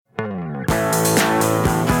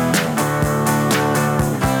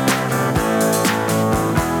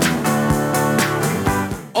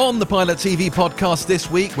On the Pilot TV podcast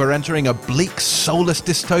this week, we're entering a bleak, soulless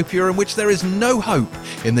dystopia in which there is no hope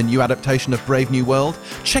in the new adaptation of Brave New World,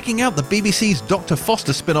 checking out the BBC's Dr.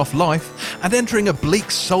 Foster spin-off Life, and entering a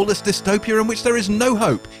bleak, soulless dystopia in which there is no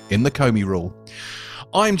hope in the Comey Rule.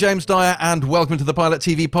 I'm James Dyer, and welcome to the Pilot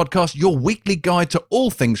TV podcast, your weekly guide to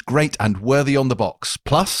all things great and worthy on the box,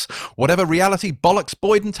 plus whatever reality bollocks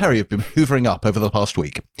Boyd and Terry have been hoovering up over the past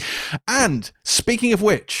week. And speaking of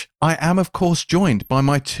which, I am of course joined by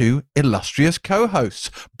my two illustrious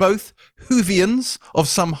co-hosts, both Whovians of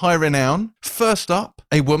some high renown. First up,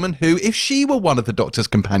 a woman who, if she were one of the Doctor's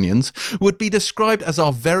companions, would be described as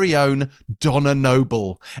our very own Donna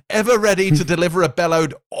Noble, ever ready to deliver a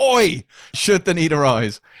bellowed "Oi!" should the need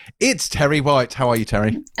arise. It's Terry White. How are you,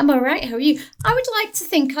 Terry? I'm all right. How are you? I would like to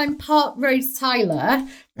think I'm part Rose Tyler.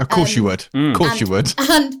 Of course you would. Of course you would.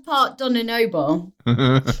 And part Donna Noble.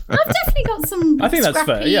 I've definitely got some I think that's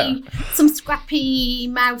fair, yeah. Some scrappy,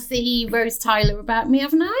 mouthy Rose Tyler about me,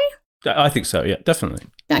 haven't I? I think so, yeah, definitely.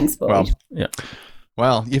 Thanks, Boyd.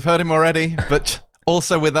 Well, you've heard him already, but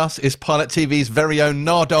also with us is Pilot TV's very own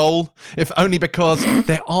Nardole, if only because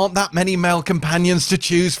there aren't that many male companions to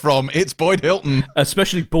choose from. It's Boyd Hilton.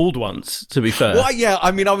 Especially bald ones, to be fair. Well, yeah,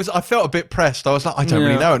 I mean, I felt a bit pressed. I was like, I don't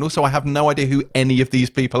really know. And also, I have no idea who any of these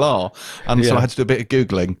people are. And so I had to do a bit of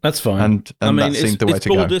Googling. That's fine. And I mean, that seemed the way to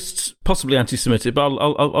go. It's baldest, possibly anti-Semitic, but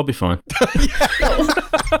I'll be fine.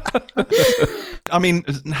 I mean,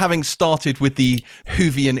 having started with the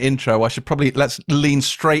Whovian intro, let's lean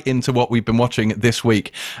straight into what we've been watching this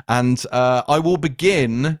week. And I will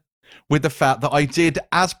begin with the fact that I did,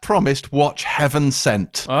 as promised, watch Heaven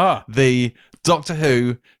Sent, the Doctor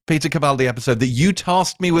Who Peter Capaldi episode that you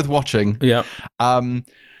tasked me with watching. Yeah.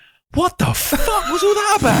 What the fuck was all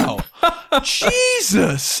that about?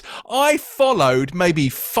 Jesus! I followed maybe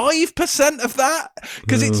 5% of that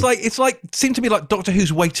because it's like seemed to me like Doctor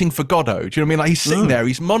Who's waiting for Godot. Do you know what I mean? Like he's sitting there,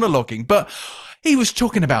 he's monologuing, but he was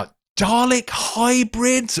talking about Dalek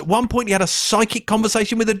hybrids. At one point, he had a psychic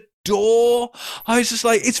conversation with a door. I was just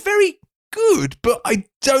like, it's very good, but I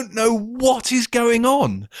don't know what is going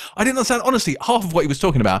on. I didn't understand, honestly, half of what he was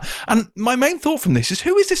talking about. And my main thought from this is,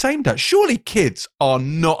 who is this aimed at? Surely kids are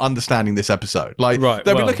not understanding this episode. Like,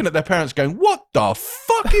 they'll be looking at their parents going, what the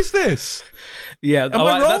fuck is this? Yeah,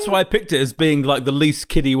 that's why I picked it as being like the least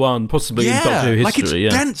kiddie one possibly in Doctor Who history. Like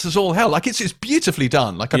it's dense as all hell. Like it's beautifully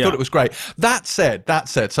done. Like I thought it was great. That said,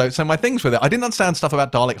 so my things with it, I didn't understand stuff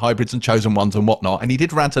about Dalek hybrids and chosen ones and whatnot, and he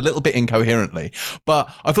did rant a little bit incoherently.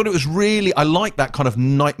 But I thought it was really, I like that kind of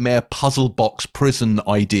nightmare puzzle box prison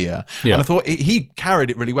idea. Yeah. And I thought he carried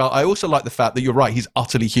it really well. I also like the fact that you're right, he's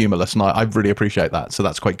utterly humorless, and I really appreciate that. So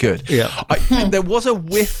that's quite good. Yeah. There was a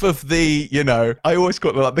whiff of the, I always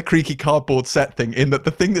got like the creaky cardboard set thing, in that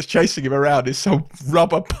the thing that's chasing him around is some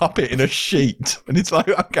rubber puppet in a sheet, and it's like,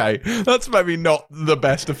 okay, that's maybe not the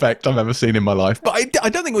best effect I've ever seen in my life, but I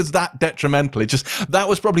don't think it was that detrimental. It just, that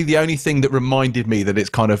was probably the only thing that reminded me that it's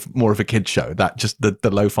kind of more of a kid's show, that just the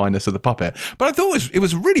lo-finess of the puppet. But I thought it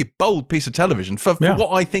was a really bold piece of television for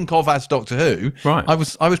what I think of as Doctor Who. Right. I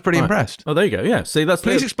was pretty impressed. Oh, there you go. Yeah. See,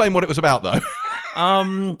 Please explain what it was about, though.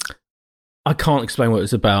 I can't explain what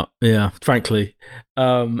it's about, frankly.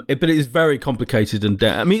 But it is very complicated and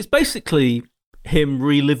I mean, it's basically him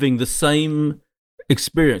reliving the same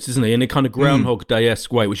experience, isn't he? In a kind of Groundhog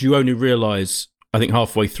Day-esque way, which you only realise, I think,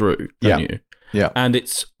 halfway through, don't you? Yeah. And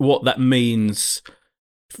it's what that means,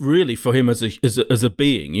 really, for him as a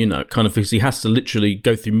being, kind of, because he has to literally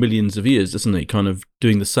go through millions of years, doesn't he? Kind of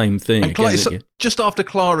doing the same thing again. Just after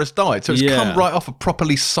Clara's died, so it's come right off a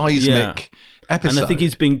properly seismic episode. And I think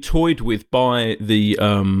he's being toyed with by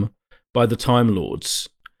the Time Lords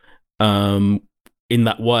in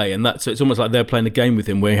that way, and so it's almost like they're playing a game with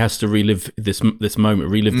him where he has to relive this moment,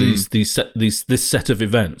 relive this set of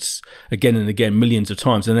events again and again, millions of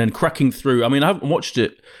times, and then cracking through. I mean, I haven't watched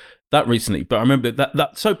it that recently, but I remember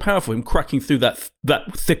that's so powerful, him cracking through that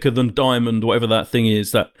thicker than diamond, whatever that thing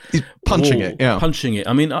is, that he's punching it.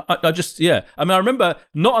 I mean, I just I mean, I remember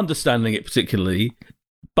not understanding it particularly,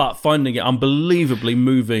 but finding it unbelievably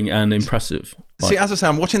moving and impressive. See, as I say,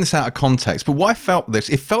 I'm watching this out of context, but what I felt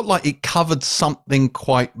it felt like it covered something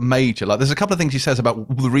quite major. Like, there's a couple of things he says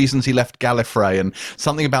about the reasons he left Gallifrey, and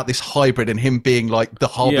something about this hybrid and him being like the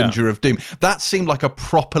harbinger of doom. That seemed like a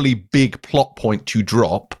properly big plot point to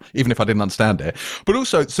drop, even if I didn't understand it. But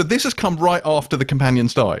also, so this has come right after the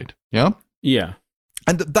companions died, yeah? Yeah.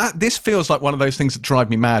 And this feels like one of those things that drive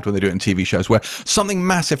me mad when they do it in TV shows, where something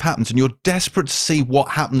massive happens and you're desperate to see what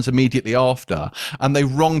happens immediately after, and they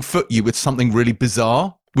wrong foot you with something really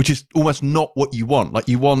bizarre, which is almost not what you want. Like,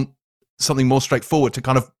 you want something more straightforward to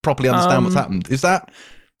kind of properly understand what's happened. Is that...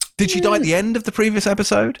 Did she die at the end of the previous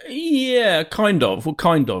episode? Yeah, kind of. Well,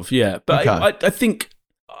 kind of, yeah. But Okay. I think,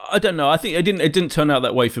 I don't know. I think it didn't turn out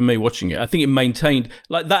that way for me watching it. I think it maintained,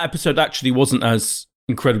 like, that episode actually wasn't as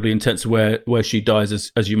incredibly intense where she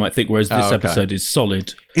dies as you might think, whereas this episode is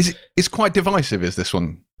solid. It's quite divisive, is this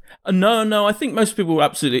one? No. I think most people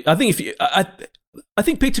absolutely. I think I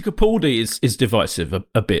think Peter Capaldi is divisive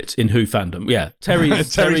a bit in Who fandom. Yeah,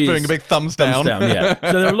 Terry's doing a big thumbs down. Yeah.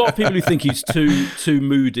 So there are a lot of people who think he's too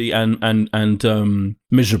moody and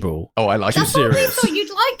miserable. Oh, I like him. That's what we thought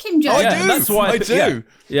you'd like him, Joe. Yeah, that's why I do.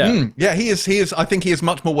 Yeah. Yeah, he is. I think he is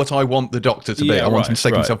much more what I want the Doctor to be. Yeah, I want him to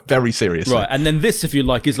take right. himself very seriously. Right, and then this, if you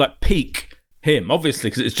like, is like peak him, obviously,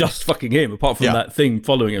 because it's just fucking him, apart from that thing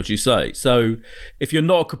following, as you say. So if you're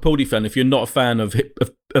not a Capaldi fan, if you're not a fan of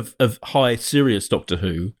high serious Doctor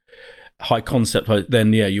Who, high concept,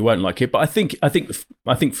 then yeah, you won't like it. But I think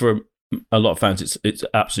for a lot of fans, it's an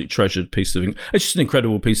absolutely treasured piece of. It's just an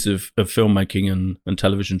incredible piece of filmmaking and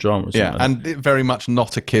television drama. Yeah, and very much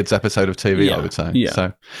not a kids' episode of TV, I would say.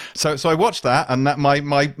 Yeah. So I watched that, and that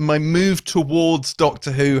my move towards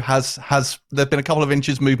Doctor Who has there've been a couple of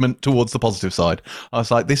inches movement towards the positive side. I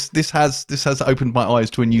was like, this has opened my eyes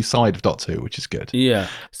to a new side of Doctor Who, which is good. Yeah,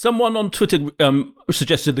 someone on Twitter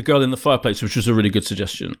suggested The Girl in the Fireplace, which was a really good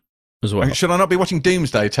suggestion as well. Should I not be watching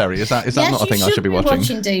Doomsday, Terry? Is that not a thing I should be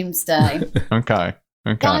watching? Doomsday. Okay.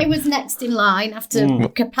 Guy was next in line after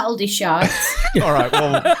Capaldi shite. All right,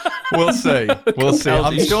 well, we'll see.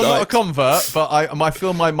 I'm still not a convert, but I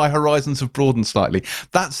feel my horizons have broadened slightly.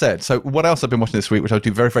 That said, so what else I've been watching this week, which I'll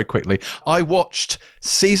do very, very quickly. I watched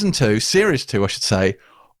series 2, I should say,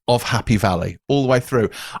 of Happy Valley all the way through.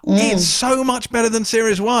 It's so much better than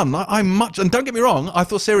series 1. And don't get me wrong, I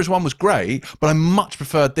thought series 1 was great, but I much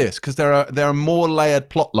preferred this because there are more layered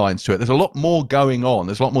plot lines to it. There's a lot more going on.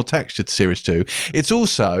 There's a lot more texture to series 2. It's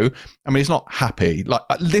also, I mean, it's not happy. Like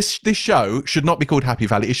this show should not be called Happy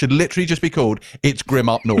Valley. It should literally just be called It's Grim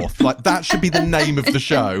Up North. Like that should be the name of the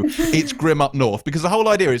show. It's Grim Up North, because the whole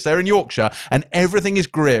idea is they're in Yorkshire and everything is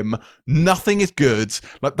grim. Nothing is good.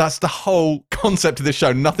 Like that's the whole concept of this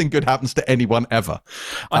show. Nothing good happens to anyone ever.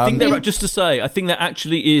 I think I think there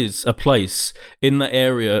actually is a place in that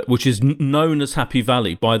area which is known as Happy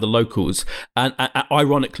Valley by the locals, and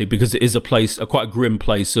ironically, because it is a place, quite a grim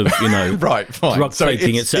place of right, fine. drug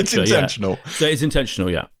taking, etc. It's intentional. Yeah. So it's intentional,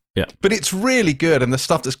 yeah. Yeah, but it's really good, and the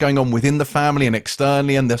stuff that's going on within the family and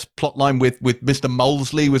externally, and this plot line with Mr.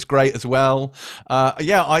 Molesley was great as well.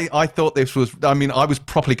 I thought this was. I mean, I was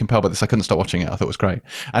properly compelled by this. I couldn't stop watching it. I thought it was great,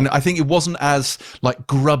 and I think it wasn't as like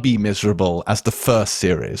grubby miserable as the first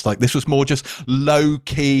series. Like this was more just low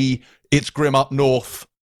key. It's Grim Up North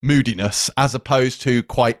moodiness as opposed to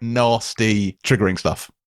quite nasty triggering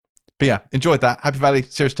stuff. But yeah, enjoyed that. Happy Valley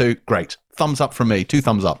series 2, great. Thumbs up from me. 2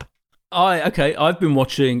 thumbs up. I've been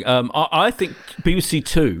watching. I think BBC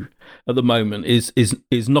Two at the moment is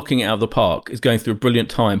knocking it out of the park. Is going through a brilliant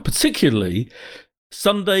time, particularly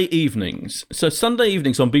Sunday evenings. So Sunday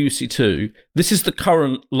evenings on BBC Two. This is the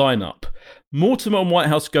current lineup: Mortimer and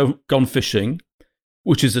Whitehouse Gone Fishing,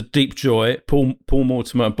 which is a deep joy. Paul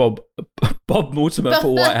Mortimer and Bob Mortimer,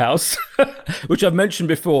 Paul Whitehouse, which I've mentioned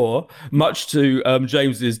before, much to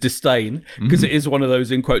James's disdain, because it is one of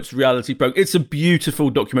those, in quotes, reality programs. It's a beautiful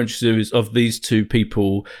documentary series of these two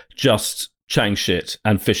people just chatting shit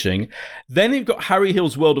and fishing. Then you've got Harry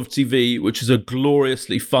Hill's World of TV, which is a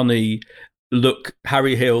gloriously funny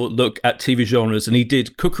Harry Hill look at TV genres, and he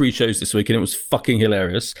did cookery shows this week, and it was fucking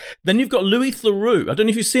hilarious. Then you've got Louis Theroux. I don't know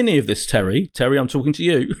if you've seen any of this, Terry. Terry, I'm talking to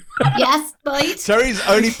you. Yes, Boyd. Terry's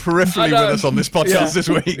only peripherally with us on this podcast this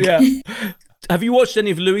week. Yeah. Have you watched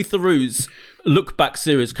any of Louis Theroux's Look Back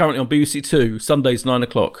series currently on BBC Two, Sundays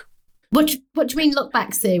 9:00? What do you mean look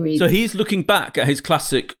back series? So he's looking back at his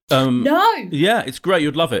classic. No. Yeah, it's great.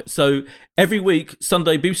 You'd love it. So every week,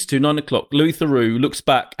 Sunday, BBC Two, 9:00, Louis Theroux looks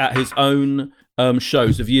back at his own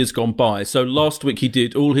shows of years gone by. So last week he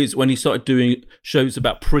did when he started doing shows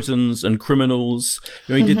about prisons and criminals.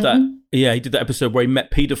 He did that. Yeah, he did that episode where he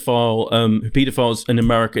met pedophiles in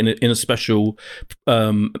America in a special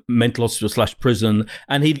mental hospital / prison,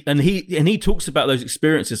 and he talks about those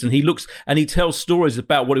experiences, and he tells stories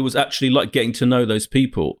about what it was actually like getting to know those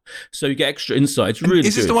people. So you get extra insight. It's really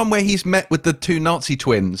Is this the one where he's met with the 2 Nazi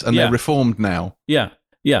twins and they're reformed now? Yeah.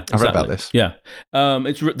 Yeah, exactly. I read about this. Yeah,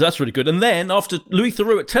 that's really good. And then after Louis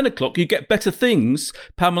Theroux at 10:00, you get Better Things,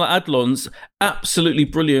 Pamela Adlon's absolutely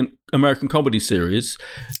brilliant American comedy series.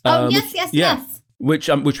 Yes.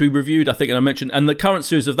 Which we reviewed, I think, and I mentioned. And the current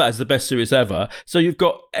series of that is the best series ever. So you've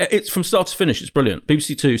got it's from start to finish. It's brilliant.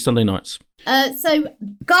 BBC Two Sunday nights. So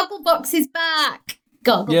Gogglebox is back.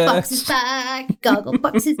 Gogglebox is back.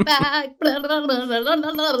 Gogglebox is back. Gogglebox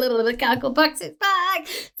is back.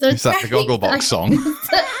 So Is that the Gogglebox song?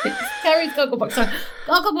 Terry's Gogglebox song.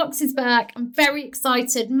 Gogglebox is back. I'm very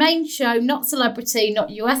excited. Main show, not celebrity, not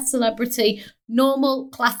US celebrity, normal,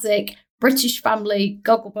 classic, British family,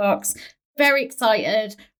 Gogglebox. Very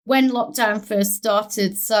excited. When lockdown first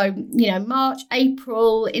started, so, March,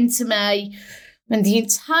 April into May, when the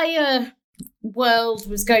entire world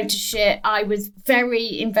was going to shit, I was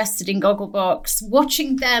very invested in Gogglebox.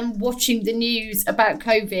 Watching the news about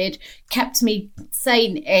COVID kept me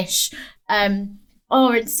sane-ish. And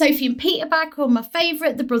Sophie and Peter back are my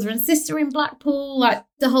favourite, the brother and sister in Blackpool, like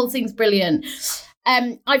the whole thing's brilliant.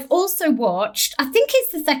 I've also watched, I think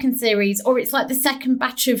it's the second series, or it's like the second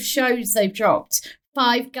batch of shows they've dropped,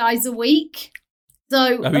 5 Guys a Week.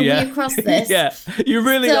 So are we across this? Yeah, you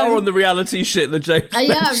really are on the reality shit that James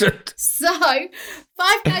mentioned. So 5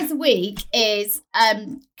 Guys a Week is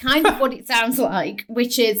kind of what it sounds like,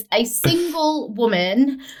 which is a single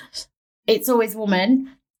woman, it's always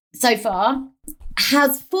woman so far,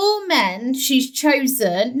 has 4 men she's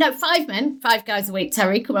chosen. No, 5 men. 5 Guys a Week,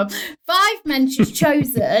 Terry, come on. 5 men she's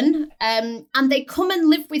chosen, and they come and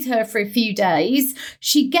live with her for a few days.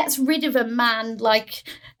 She gets rid of a man like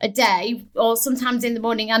a day, or sometimes in the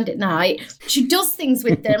morning and at night. She does things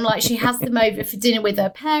with them, like she has them over for dinner with her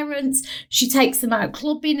parents. She takes them out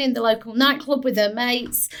clubbing in the local nightclub with her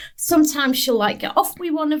mates. Sometimes she'll get off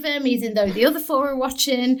with one of them, even though the other 4 are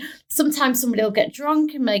watching. Sometimes somebody will get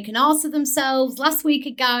drunk and make an arse of themselves. Last week,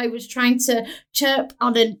 a guy was trying to chirps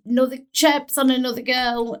on another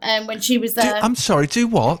girl when she was there. I'm sorry, do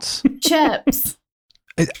what? Chirps.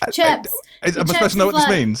 Chirps. Am I supposed to know what this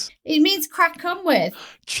means? It means crack on with.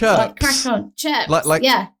 Chirps. Like crack on. Chirps.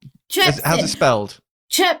 Yeah. Chirps. How's it spelled?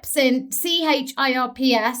 Chirpsin.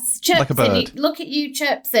 CHIRPS. Chirpsin. Like a bird. Look at you,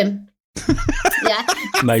 chirpsin. Yeah.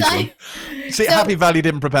 Amazing. See, Happy Valley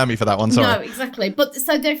didn't prepare me for that one, sorry. No, exactly. But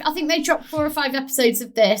so I think they dropped 4 or 5 episodes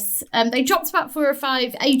of this. They dropped about 4 or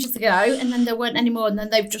 5 ages ago, and then there weren't any more, and then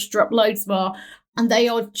they've just dropped loads more. And they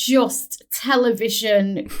are just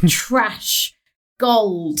television trash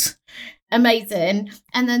gold. Amazing.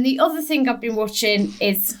 And then the other thing I've been watching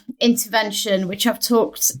is Intervention, which I've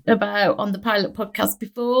talked about on the Pilot podcast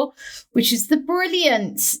before, which is the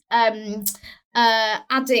brilliant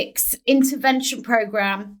addicts intervention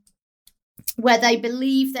program, where they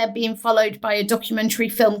believe they're being followed by a documentary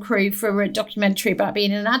film crew for a documentary about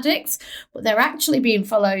being an addict, but they're actually being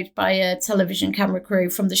followed by a television camera crew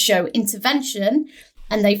from the show Intervention,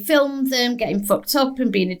 and they film them getting fucked up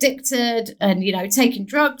and being addicted and, taking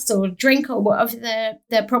drugs or drink or whatever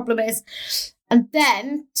their problem is. And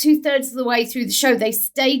then 2/3 of the way through the show, they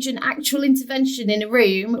stage an actual intervention in a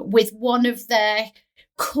room with one of their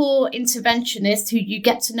core interventionists who you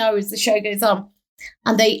get to know as the show goes on.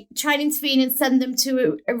 And they try and intervene and send them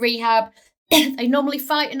to a rehab. They normally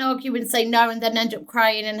fight and argue and say no, and then end up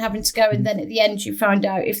crying and having to go. And then at the end, you find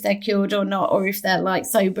out if they're cured or not, or if they're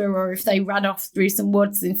sober, or if they ran off through some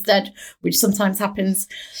woods instead, which sometimes happens.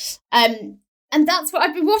 And that's what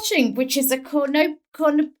I've been watching, which is a what's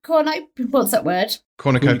that word?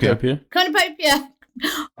 Cornucopia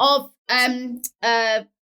of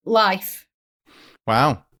life.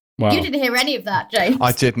 Wow. You didn't hear any of that, James.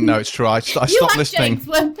 I didn't know. It's true. I stopped listening. James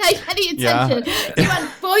weren't paying any attention. You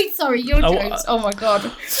went, boy, sorry, you're James. Oh my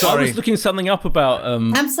God. Sorry. I was looking something up about.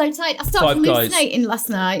 I'm so tired. I started hallucinating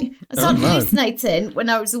last night. I started hallucinating when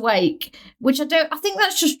I was awake, which I think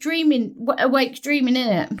that's just dreaming, awake dreaming,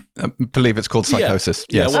 innit? I believe it's called psychosis.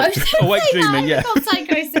 Yeah. Yes. Awake dreaming, yeah. I've got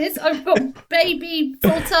psychosis. I've got baby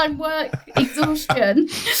full-time work exhaustion.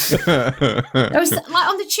 I was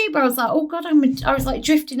on the tube, I was like, oh God, I was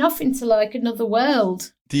drifting off into another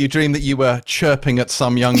world. Do you dream that you were chirping at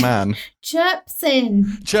some young man? Chirpsing,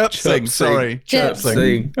 sorry.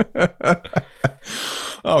 Chirpsing.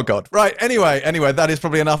 Oh, God. Right. Anyway, that is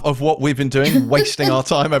probably enough of what we've been doing, wasting our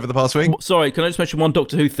time over the past week. Sorry, can I just mention one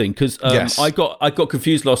Doctor Who thing? Because yes. I got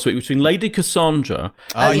confused last week between Lady Cassandra.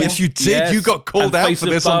 Yes, you did. Yes, you got called out for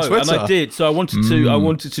this on Twitter. And I did. So I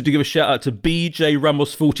wanted to give a shout out to BJ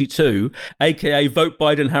Ramos 42, aka Vote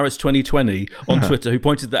Biden Harris 2020 on Twitter, who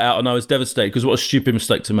pointed that out, and I was devastated because what a stupid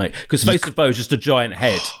mistake to make. Because Face of Foe is just a giant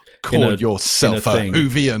head. Call yourself a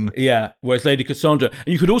Whovian. Yeah, whereas Lady Cassandra.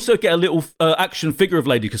 And you could also get a little action figure of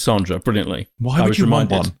Lady Cassandra, brilliantly. Why would you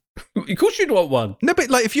want one? Of course you'd want one. No,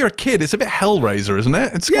 but if you're a kid, it's a bit Hellraiser, isn't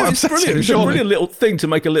it? It's brilliant. It's a brilliant little thing to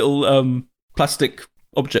make a little plastic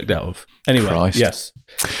object out of. Anyway, Christ. Yes.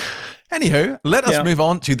 Anywho, let us move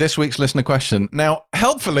on to this week's listener question. Now,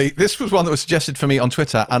 helpfully, this was one that was suggested for me on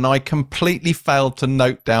Twitter, and I completely failed to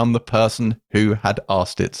note down the person who had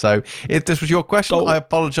asked it. So if this was your question, I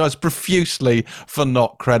apologise profusely for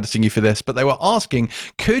not crediting you for this. But they were asking,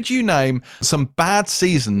 could you name some bad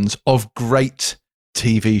seasons of great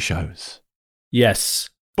TV shows? Yes.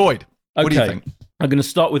 Boyd, what do you think? I'm going to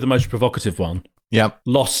start with the most provocative one. Yeah.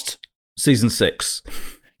 Lost, season 6.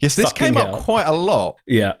 Yes, this came up quite a lot.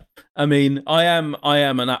 Yeah. I mean, I am,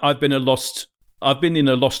 and I've been in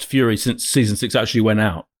a Lost fury since season 6 actually went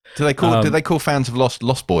out. Do they call fans of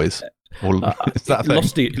Lost Boys? Or is that a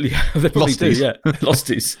thing? They probably do, yeah.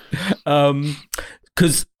 Losties.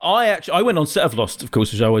 Because I went on set of Lost, of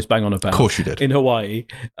course, which I always bang on about. Of course you did. In Hawaii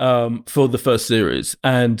for the first series,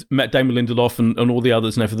 and met Damon Lindelof and all the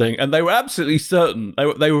others and everything. And they were absolutely certain.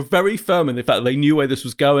 They were very firm in the fact that they knew where this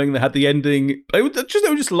was going. They had the ending. They were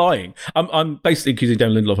just lying. I'm basically accusing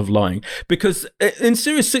Damon Lindelof of lying, because in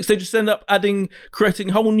series 6 they just end up creating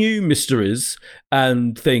whole new mysteries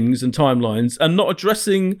and things and timelines, and not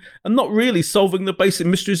addressing and not really solving the basic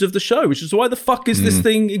mysteries of the show, which is why the fuck is this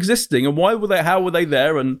thing existing, and how were they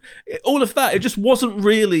there, and all of that. It just wasn't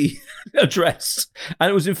really addressed, and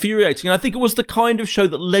it was infuriating. And I think it was the kind of show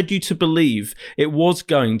that led you to believe it was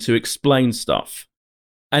going to explain stuff,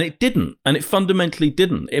 and it didn't, and it fundamentally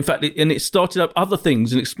didn't. In fact, it started up other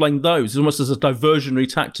things and explained those almost as a diversionary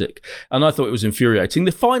tactic, and I thought it was infuriating.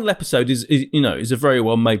 The final episode is a very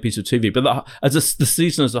well made piece of TV, but the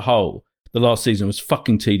season as a whole, the last season was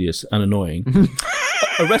fucking tedious and annoying.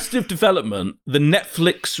 Arrested Development, the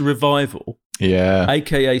Netflix revival. Yeah.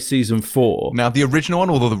 AKA season 4. Now, the original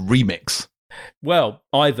one or the remix? Well,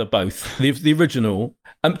 either, both. The original,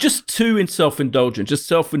 just too self-indulgent, just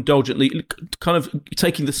self-indulgently kind of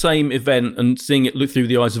taking the same event and seeing it look through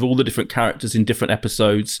the eyes of all the different characters in different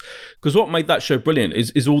episodes. Because what made that show brilliant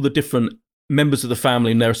is all the different members of the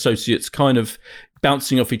family and their associates kind of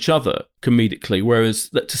bouncing off each other comedically,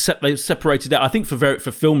 whereas they separated out, I think for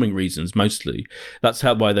filming reasons mostly. That's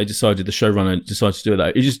why the showrunner decided to do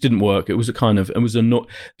that. It just didn't work. Because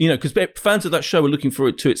fans of that show were looking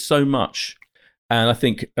forward to it so much, and I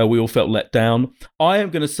think we all felt let down. I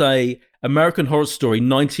am going to say American Horror Story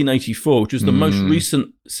 1984, which was the most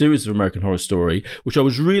recent series of American Horror Story, which I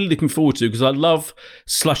was really looking forward to because I love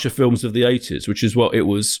slasher films of the 80s, which is what it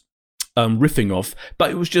was riffing off,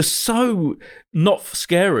 but it was just so not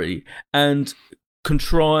scary and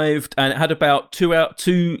contrived, and it had about two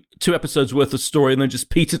episodes worth of story, and then just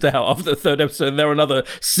petered out after the third episode, and there were another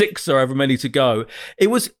 6 or however many to go. It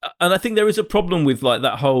was, and I think there is a problem with like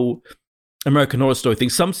that whole American Horror Story thing.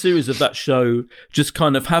 Some series of that show just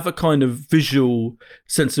kind of have a kind of visual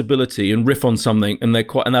sensibility and riff on something, and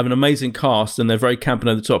and have an amazing cast, and they're very camp and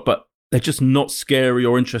over the top, but they're just not scary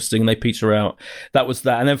or interesting, and they peter out. That was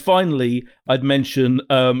that. And then finally, I'd mention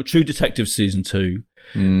True Detective Season 2,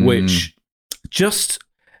 which just...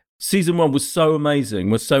 Season 1 was so amazing,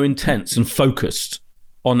 was so intense and focused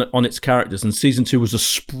on its characters, and Season 2 was a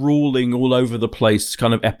sprawling, all over the place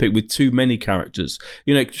kind of epic with too many characters.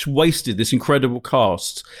 It just wasted this incredible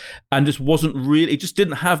cast, and just wasn't really... It just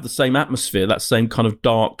didn't have the same atmosphere, that same kind of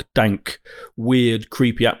dark, dank, weird,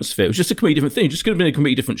 creepy atmosphere. It was just a completely different thing. It just could have been a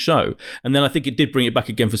completely different show. And then I think it did bring it back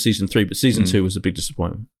again for Season 3, but Season 2 was a big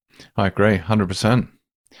disappointment. I agree, 100%.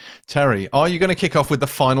 Terry, are you going to kick off with the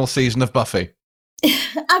final season of Buffy?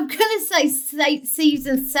 I'm going to say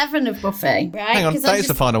season 7 of Buffy, right? Hang on, that is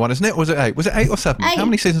the final one, isn't it? Was it 8? Was it 8 or 7? 8. How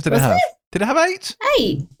many seasons did it have? Did it have 8?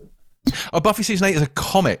 8. Oh, Buffy season 8 is a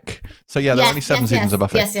comic. So yeah, there are only 7 seasons of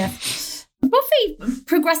Buffy. Yes. Buffy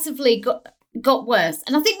progressively got worse.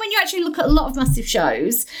 And I think when you actually look at a lot of massive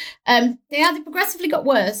shows, they either progressively got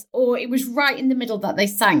worse or it was right in the middle that they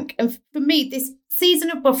sank. And for me, this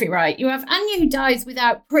season of Buffy, right, you have Anya who dies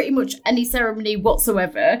without pretty much any ceremony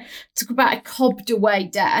whatsoever. Talk about a cobbed away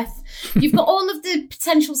death. You've got all of the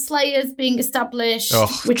potential slayers being established,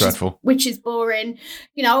 which is boring.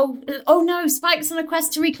 Oh no, Spike's on a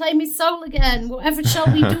quest to reclaim his soul again. Whatever shall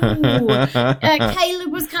we do?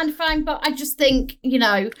 Caleb was kind of fine, but I just think,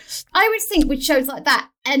 I always think with shows like that,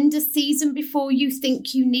 end a season before you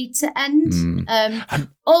think you need to end.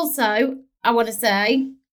 Also, I want to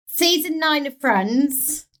say, Season 9 of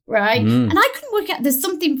Friends, right? And I couldn't work out, there's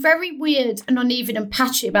something very weird and uneven and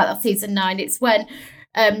patchy about that Season 9. It's when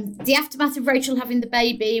the aftermath of Rachel having the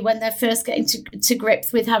baby, when they're first getting to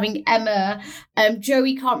grips with having Emma.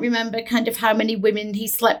 Joey can't remember kind of how many women he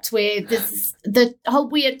slept with. There's the whole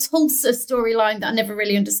weird Tulsa storyline that I never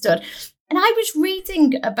really understood. And I was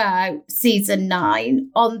reading about Season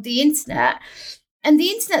 9 on the internet, and the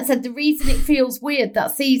internet said the reason it feels weird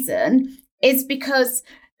that season is because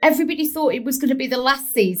everybody thought it was going to be the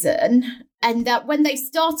last season, and that when they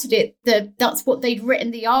started it, that's what they'd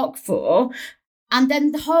written the arc for. And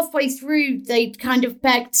then halfway through, they'd kind of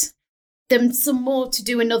begged them some more to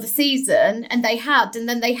do another season, and they had, and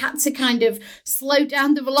then they had to kind of slow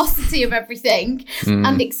down the velocity of everything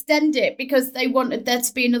and extend it because they wanted there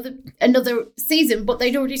to be another season, but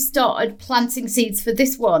they'd already started planting seeds for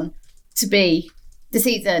this one to be the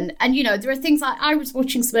season. And, you know, there are things like, I was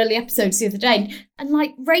watching some early episodes the other day, and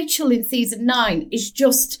like Rachel in season 9 is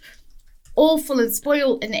just awful and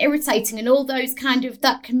spoiled and irritating, and all those kind of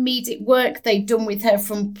that comedic work they'd done with her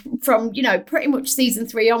from you know, pretty much season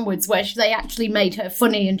 3 onwards, where they actually made her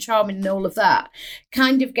funny and charming and all of that,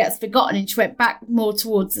 kind of gets forgotten, and she went back more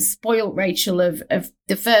towards the spoiled Rachel of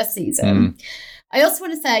the first season. I also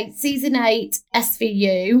want to say season 8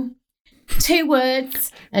 SVU, 2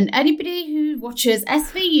 words, and anybody who watches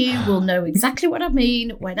SVU will know exactly what I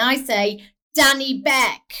mean when I say Danny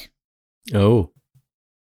Beck. Oh,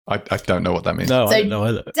 I don't know what that means. No, I don't know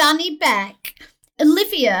either. Danny Beck.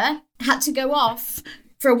 Olivia had to go off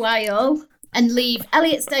for a while and leave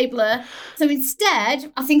Elliot Stabler. So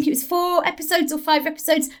instead, I think it was 4 episodes or 5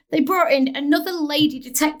 episodes, they brought in another lady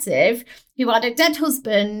detective who had a dead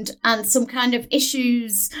husband and some kind of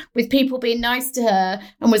issues with people being nice to her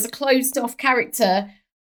and was a closed-off character.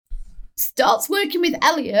 Starts working with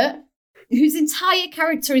Elliot, whose entire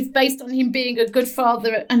character is based on him being a good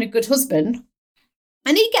father and a good husband.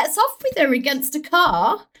 And he gets off with her against a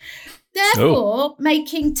car, therefore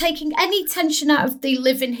taking any tension out of the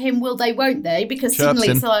live in him, will they, won't they? Because suddenly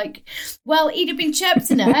it's like, well, he'd have been chirped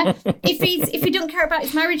in her. If he don't care about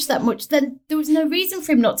his marriage that much, then there was no reason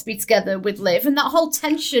for him not to be together with Liv. And that whole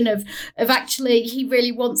tension of actually he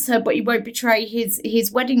really wants her, but he won't betray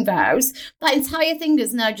his wedding vows. That entire thing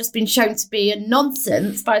has now just been shown to be a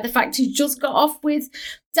nonsense by the fact he just got off with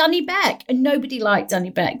Danny Beck, and nobody liked Danny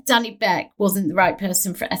Beck. Danny Beck wasn't the right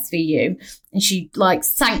person for SVU, and she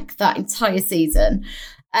sank that entire season.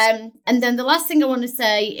 And then the last thing I want to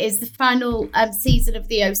say is the final season of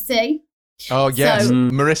the OC. Oh yes, So,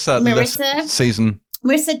 Marissa season.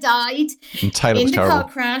 Marissa died And Taylor in was the terrible. car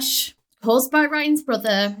crash caused by Ryan's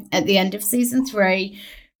brother at the end of season 3.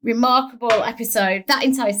 Remarkable episode. That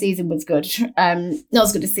entire season was good. Not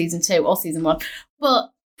as good as season 2 or season 1,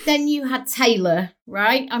 but then you had Taylor,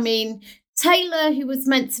 right? I mean, Taylor, who was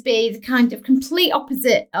meant to be the kind of complete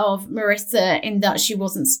opposite of Marissa in that she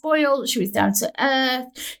wasn't spoiled, she was down to earth,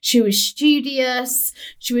 she was studious,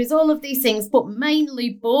 she was all of these things, but mainly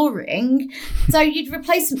boring. So you'd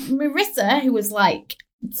replace Marissa, who was like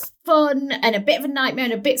fun and a bit of a nightmare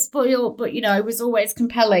and a bit spoiled, but, you know, was always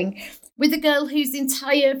compelling, with a girl whose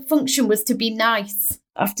entire function was to be nice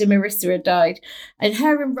after Marissa had died. And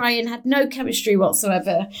her and Ryan had no chemistry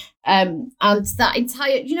whatsoever. And that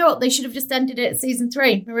entire, you know what, they should have just ended it at season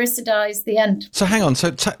 3. Marissa dies, the end. So hang on.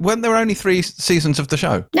 So weren't there only 3 seasons of the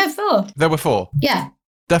show? No, 4. There were 4. Yeah.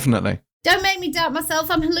 Definitely. Don't make me doubt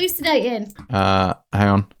myself. I'm hallucinating. Hang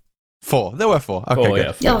on. 4. There were 4. Okay, 4, good.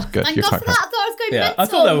 yeah. Good, Oh, good. thank You're God for quite that. I thought I was going Yeah, mental. I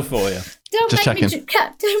thought there were 4, yeah.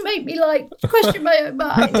 Don't make me like question my own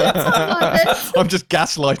mind. Don't sound like this. I'm just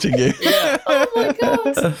gaslighting you. Oh my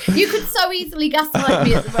God. You could so easily gaslight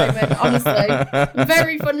me at the moment, honestly.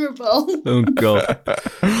 Very vulnerable. Oh, God.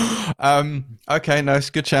 Okay, no, it's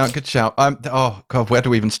a good shout, good shout. Oh, God, where do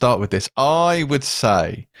we even start with this? I would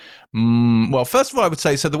say, well, first of all, I would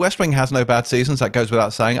say, so The West Wing has no bad seasons, that goes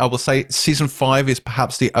without saying. I will say season 5 is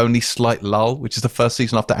perhaps the only slight lull, which is the first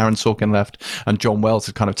season after Aaron Sorkin left and John Wells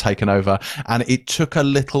had kind of taken over. And it took a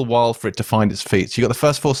little while for it to find its feet. So you got the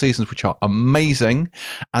first 4 seasons, which are amazing.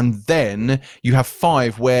 And then you have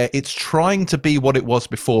 5 where it's trying to be what it was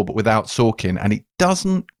before, but without Sorkin. And it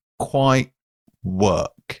doesn't quite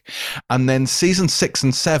work. And then season 6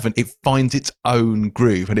 and 7, it finds its own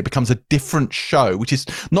groove and it becomes a different show, which is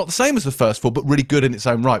not the same as the first 4, but really good in its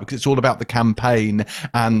own right, because it's all about the campaign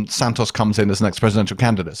and Santos comes in as the next presidential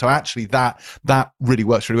candidate. So actually that really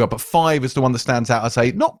works really well. But 5 is the one that stands out as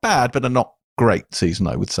a not bad, but a not great season,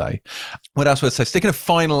 I would say. What else would I say? Sticking to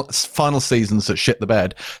final seasons that shit the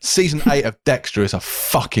bed, season 8 of Dexter is a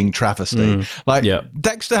fucking travesty.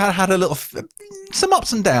 Dexter had a little some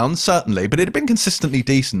ups and downs, certainly, but it had been consistently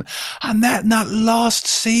decent. And that last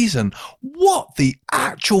season, what the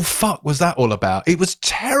actual fuck was that all about? It was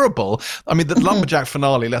terrible. I mean, the lumberjack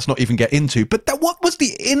finale, let's not even get into, but what was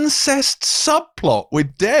the incest subplot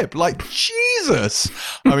with Deb? Like, Jesus.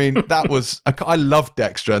 I mean, I loved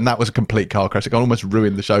Dexter, and that was a complete car car crash. It almost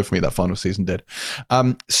ruined the show for me, that final season did.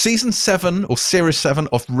 Season 7 or Series 7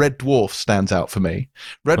 of Red Dwarf stands out for me.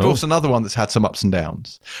 Red Dwarf's another one that's had some ups and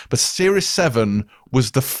downs. But Series 7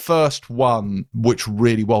 was the first one which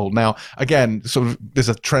really wobbled. Now, again, sort of there's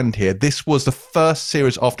a trend here. This was the first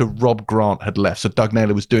series after Rob Grant had left. So Doug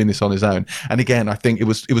Naylor was doing this on his own. And again, I think it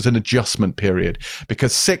was an adjustment period,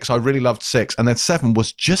 because 6, I really loved 6. And then 7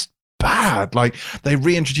 was just bad. Like, they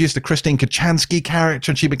reintroduced the Christine Kochanski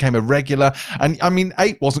character and she became a regular. And I mean,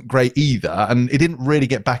 8 wasn't great either, and it didn't really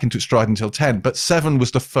get back into its stride until 10, but 7 was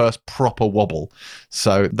the first proper wobble.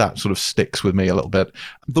 So that sort of sticks with me a little bit.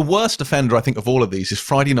 The worst offender, I think, of all of these is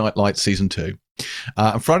Friday Night Lights season 2.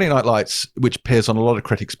 And Friday Night Lights, which appears on a lot of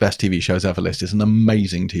critics' best TV shows ever list, is an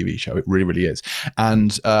amazing TV show. It really, really is.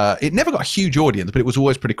 And it never got a huge audience, but it was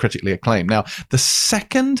always pretty critically acclaimed. Now, the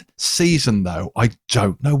second season, though, I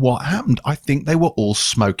don't know what happened. I think they were all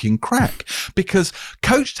smoking crack, because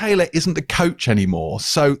Coach Taylor isn't the coach anymore,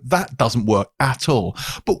 so that doesn't work at all.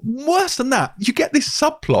 But worse than that, you get this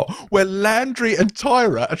subplot where Landry and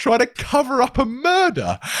Tyra are trying to cover up a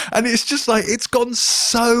murder. And it's just like, it's gone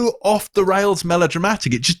so off the rails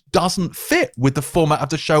melodramatic. It just doesn't fit with the format of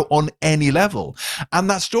the show on any level. And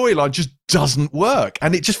that storyline just doesn't work.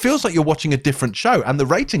 And it just feels like you're watching a different show. And the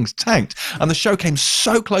ratings tanked. And the show came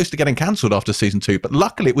so close to getting cancelled after season 2. But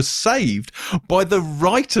luckily it was saved by the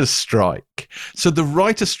writer's strike. So the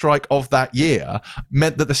writer's strike of that year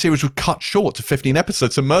meant that the series was cut short to 15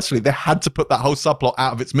 episodes. So mercifully, they had to put that whole subplot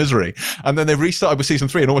out of its misery. And then they restarted with season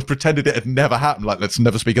 3 and almost pretended it had never happened. Like, let's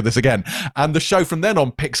never speak of this again. And the show from then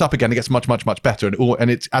on picks up again. It gets much, much, much better. And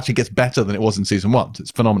it actually gets better than it was in season 1.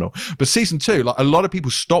 It's phenomenal. But season 2, like, a lot of people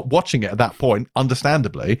stopped watching it at that point,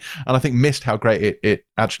 understandably, and I think missed how great it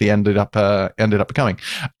actually ended up becoming.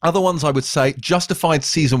 Other ones, I would say, Justified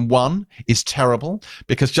season 1 is terrible,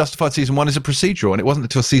 because Justified season 1 is a procedural, and it wasn't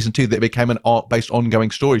until season 2 that it became an art-based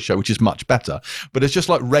ongoing story show, which is much better. But it's just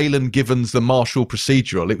like Raylan Givens' The Marshall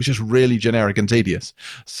procedural. It was just really generic and tedious.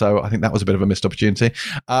 So I think that was a bit of a missed opportunity.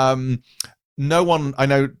 No one, I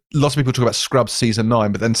know lots of people talk about Scrubs season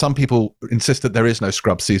 9, but then some people insist that there is no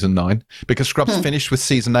Scrubs season 9, because Scrubs finished with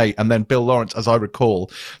season 8, and then Bill Lawrence, as I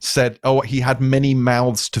recall, said, he had many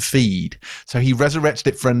mouths to feed. So he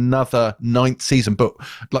resurrected it for another 9th season, but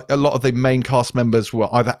like a lot of the main cast members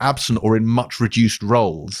were either absent or in much reduced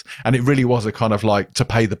roles. And it really was a kind of like to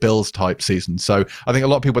pay the bills type season. So I think a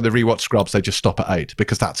lot of people, when they rewatch Scrubs, they just stop at 8,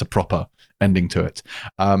 because that's a proper ending to it.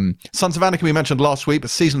 Sons of Anarchy we mentioned last week, but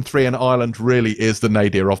season 3 in Ireland really is the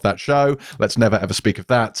nadir of that show. Let's never ever speak of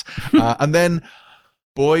that. And then,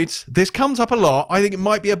 Boyd, this comes up a lot. I think it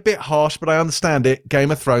might be a bit harsh, but I understand it.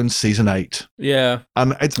 Game of Thrones season 8. Yeah.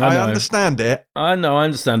 And I understand it. I know, I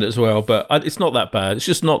understand it as well, but it's not that bad. It's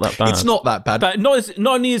just not that bad. It's not that bad. But not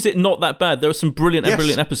only is it not that bad, there are some brilliant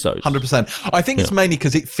episodes. 100%. I think it's mainly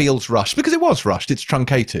because it feels rushed, because it was rushed. It's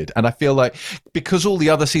truncated. And I feel like because all the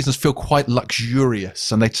other seasons feel quite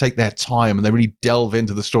luxurious and they take their time and they really delve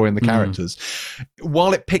into the story and the characters,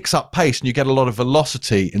 while it picks up pace and you get a lot of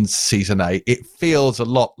velocity in season 8, it feels a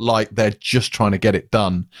lot like they're just trying to get it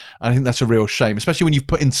done. I think that's a real shame, especially when you've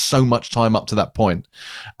put in so much time up to that point.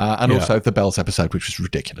 And also the Bells episode, which was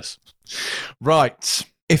ridiculous. Right.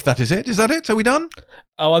 If that is it? Are we done?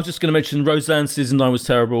 Oh, I was just going to mention Roseanne season 9 was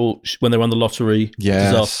terrible when they won the lottery.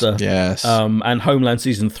 Disaster. Yes. And Homeland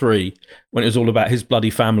season 3, when it was all about his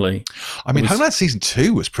bloody family. I mean, Homeland season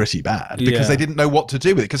 2 was pretty bad because they didn't know what to do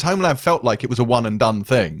with it, because Homeland felt like it was a one and done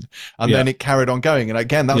thing. And then it carried on going. And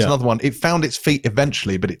again, that was another one. It found its feet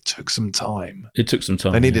eventually, but it took some time.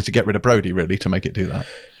 They needed to get rid of Brody, really, to make it do that.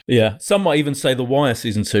 Yeah, some might even say The Wire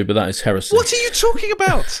season 2, but that is heresy. What are you talking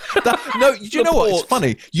about? No, you know what? It's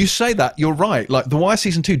funny. You say that, you're right. Like, The Wire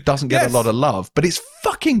season 2 doesn't get a lot of love, but it's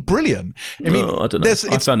fucking brilliant. I mean, I don't know.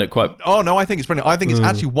 I found it quite... Oh, no, I think it's brilliant. I think it's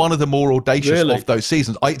actually one of the more audacious of those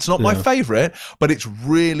seasons. It's not my favourite, but it's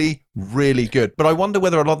really, really good. But I wonder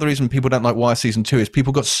whether a lot of the reason people don't like Wire season 2 is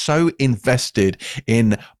people got so invested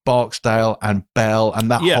in Barksdale and Bell and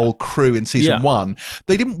that whole crew in season 1.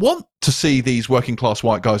 They didn't want to see these working class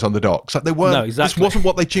white guys on the docks. Like, they weren't. No, exactly. This wasn't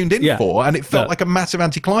what they tuned in for, and it felt like a massive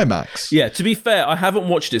anticlimax. Yeah, to be fair, I haven't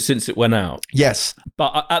watched it since it went out. Yes.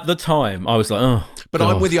 But at the time, I was like, oh. But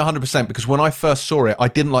God. I'm with you 100%, because when I first saw it, I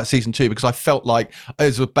didn't like season 2 because I felt like it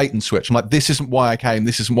was a bait and switch. I'm like, this isn't why I came.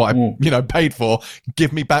 This isn't what I paid for.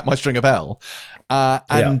 Give me back my string of L.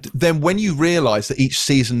 And then when you realise that each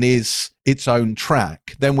season is its own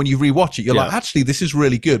track, then when you rewatch it, you're like, actually, this is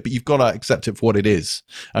really good, but you've got to accept it for what it is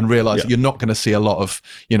and realise that you're not going to see a lot of,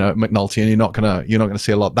 McNulty, and you're not going to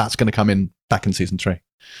see a lot. That's going to come in back in season 3.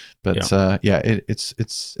 But it's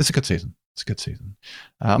a good season. It's a good season.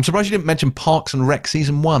 I'm surprised you didn't mention Parks and Rec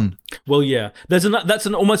season 1. Well, yeah. That's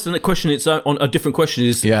almost a question. It's on a different question.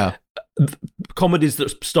 Is comedies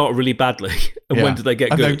that start really badly and when do they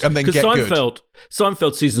get good? And then get good.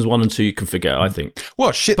 Seinfeld seasons 1 and 2 you can forget. I think.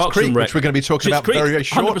 Well, Schitt's Creek, which we're going to be talking about very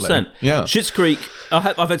shortly. 100%. Yeah, Schitt's Creek.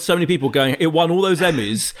 I've had so many people going. It won all those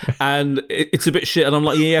Emmys, and it's a bit shit. And I'm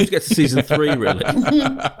like, you have to get to season 3, really.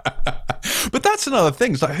 But that's another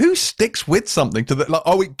thing. It's like, who sticks with something to the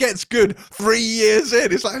it gets good 3 years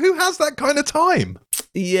in? It's like, who has that kind of time?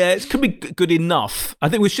 Yeah, it could be good enough. I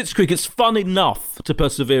think with Schitt's Creek, it's fun enough to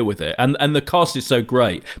persevere with it, and the cast is so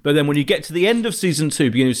great. But then when you get to the end of season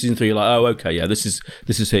 2, beginning of season 3, you're like, oh, okay, yeah, this is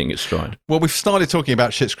hitting its stride. Well, we've started talking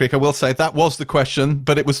about Schitt's Creek. I will say that was the question,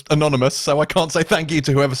 but it was anonymous, so I can't say thank you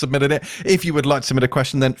to whoever submitted it. If you would like to submit a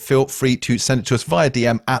question, then feel free to send it to us via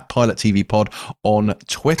DM at Pilot TV Pod on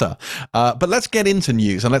Twitter. But let's get into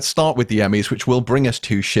news, and let's start with the Emmys, which will bring us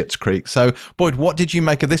to Schitt's Creek. So, Boyd, what did you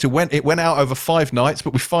make of this? It went out over 5 nights,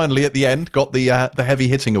 but we finally at the end got the heavy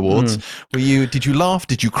hitting awards. Did you laugh?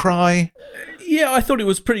 Did you cry? Yeah, I thought it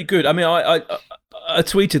was pretty good. I mean, I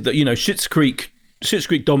tweeted that Schitt's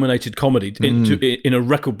Creek dominated comedy in a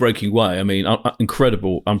record-breaking way. I mean,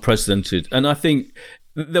 incredible, unprecedented, and I think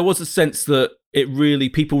there was a sense that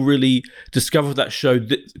people really discovered that show.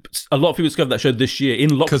 A lot of people discovered that show this year in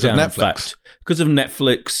lockdown, in fact, because of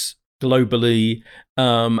Netflix globally,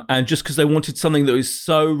 and just because they wanted something that was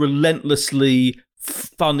so relentlessly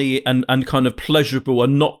funny and kind of pleasurable,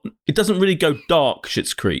 and it doesn't really go dark,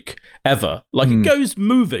 Schitt's Creek, ever. Like it goes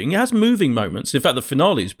moving, it has moving moments. In fact, the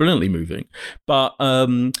finale is brilliantly moving, but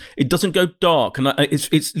it doesn't go dark, and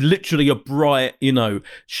it's literally a bright,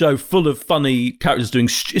 show full of funny characters doing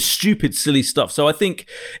stupid, silly stuff. So I think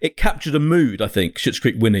it captured a mood. I think Schitt's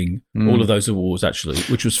Creek winning all of those awards actually,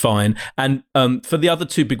 which was fine. And for the other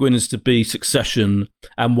 2 big winners to be Succession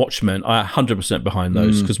and Watchmen, I 100% behind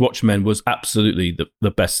those, because Watchmen was absolutely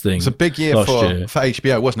the best thing. It's a big year for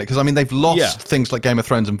HBO, wasn't it? Because I mean, they've lost things like Game of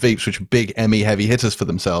Thrones and Veeps, which are big Emmy heavy hitters for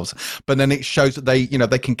themselves. But then it shows that they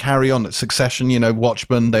can carry on. Succession,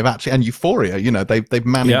 Watchmen, they've actually, and Euphoria, they've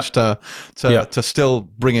managed to still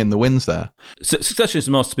bring in the wins there. Succession is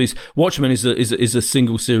a masterpiece. Watchmen is a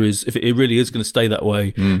single series. If it really is going to stay that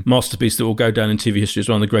way, masterpiece that will go down in TV history as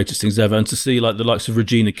one of the greatest things ever. And to see like the likes of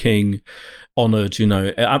Regina King honoured,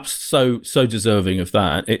 so deserving of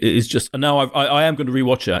that. It is just, and now I am going to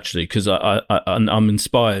rewatch it actually, because I'm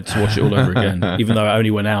inspired to watch it all over again, even though it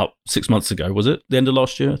only went out 6 months ago. Was it the end of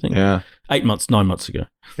last year? I think. Yeah. 9 months ago.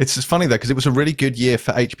 It's funny though, because it was a really good year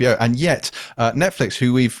for HBO, and yet Netflix,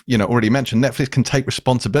 who we've already mentioned, Netflix can take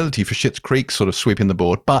responsibility for Schitt's Creek sort of sweeping the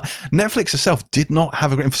board, but Netflix itself did not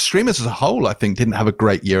have for streamers as a whole, I think, didn't have a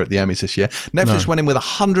great year at the Emmys this year. Netflix went in with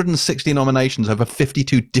 160 nominations over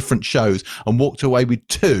 52 different shows and walked away with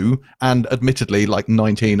 2, and admittedly like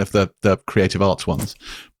 19 of the creative arts ones.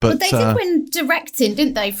 But they did win directing,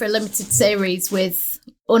 didn't they, for a limited series with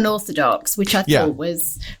Unorthodox, which I thought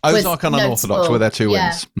was Ozark and Unorthodox were their 2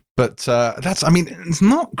 wins. But it's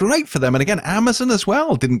not great for them. And again, Amazon as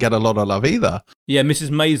well didn't get a lot of love either. Yeah, Mrs.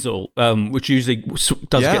 Maisel, which usually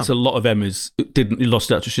gets a lot of Emmys,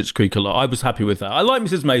 lost out to Schitt's Creek a lot. I was happy with that. I like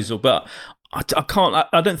Mrs. Maisel, but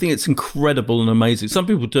I don't think it's incredible and amazing. Some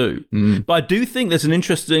people do. But I do think there's an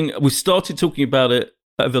interesting, we started talking about it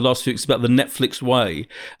over the last few weeks about the Netflix way,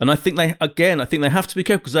 and I think they have to be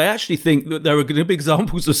careful, because I actually think that there are going to be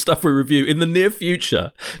examples of stuff we review in the near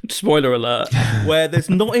future, spoiler alert, where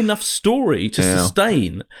there's not enough story to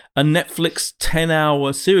sustain a Netflix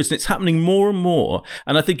 10-hour series, and it's happening more and more.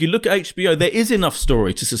 And I think you look at HBO, there is enough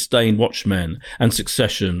story to sustain Watchmen and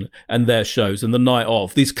Succession and their shows and The Night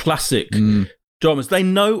Of, these classic dramas. They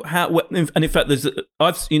know how, and in fact,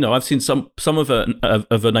 I've seen some of an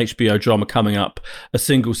HBO drama coming up, a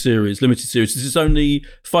single series, limited series. This is only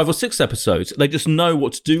 5 or 6 episodes. They just know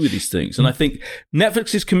what to do with these things, and I think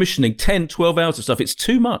Netflix is commissioning 10, 12 hours of stuff. It's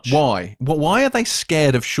too much. Why? Well, why are they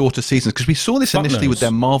scared of shorter seasons? Because we saw this initially with their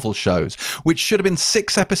Marvel shows, which should have been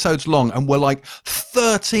 6 episodes long and were like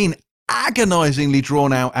 13 agonizingly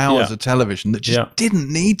drawn out hours of television that just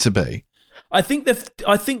didn't need to be. I think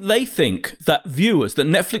they think that viewers, that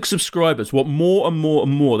Netflix subscribers want more and more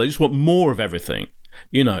and more. They just want more of everything.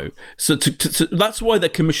 So that's why they're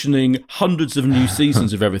commissioning hundreds of new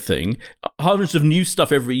seasons of everything, hundreds of new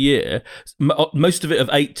stuff every year, most of it of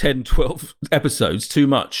 8, 10, 12 episodes, too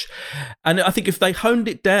much. And I think if they honed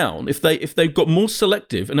it down, if they got more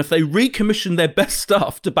selective, and if they recommissioned their best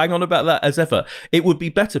stuff to bang on about that as ever, it would be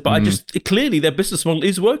better. But clearly their business model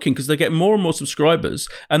is working, because they get more and more subscribers,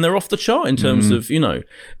 and they're off the chart in terms of,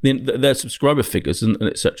 their subscriber figures and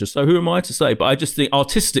etc. So who am I to say? But I just think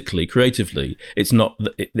artistically, creatively, it's not.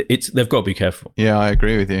 They've got to be careful. Yeah, I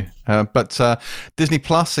agree with you. But Disney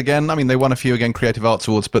Plus, again, I mean, they won a few, again, Creative Arts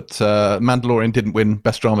Awards, but Mandalorian didn't win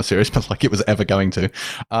Best Drama Series, but like it was ever going to.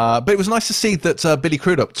 But it was nice to see that Billy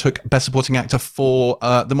Crudup took Best Supporting Actor for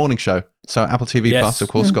The Morning Show. So Apple TV Plus, of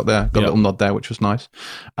course, got a little nod there, which was nice.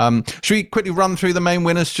 Should we quickly run through the main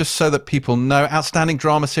winners just so that people know? Outstanding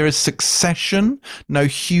Drama Series, Succession. No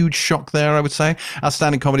huge shock there, I would say.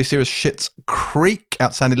 Outstanding Comedy Series, Schitt's Creek.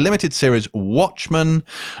 Outstanding Limited Series, Watchmen.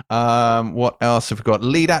 What else have we got?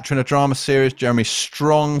 Lead Actor in a Drama Series, Jeremy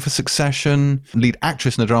Strong for Succession. Lead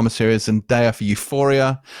Actress in a Drama Series, Zendaya for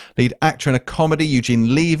Euphoria. Lead Actor in a Comedy,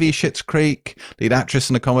 Eugene Levy, Schitt's Creek. Lead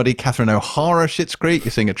Actress in a Comedy, Catherine O'Hara, Schitt's Creek.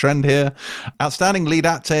 You're seeing a trend here. Outstanding Lead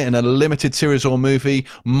Actor in a Limited Series or Movie,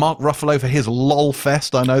 Mark Ruffalo for his LOL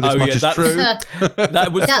Fest. I know this much is true. That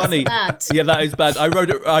was funny. Bad. Yeah, that is bad. I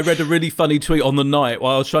read a really funny tweet on the night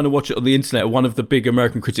while I was trying to watch it on the internet. One of the big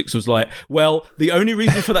American critics was like, well, the only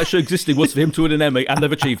reason for that show existing was for him to win an Emmy, and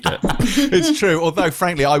they've achieved it. It's true. Although,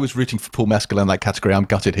 frankly, I was rooting for Paul Mescal in that category. I'm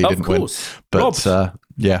gutted he didn't win. But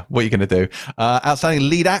yeah, what are you going to do? Outstanding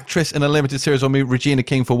Lead Actress in a Limited Series or Movie, Regina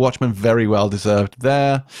King for Watchmen. Very well deserved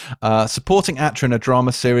there. Supporting Actor in a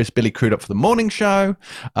Drama Series, Billy Crudup for The Morning Show.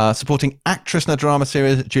 Supporting Actress in a Drama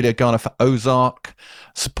Series, Julia Garner for Ozark.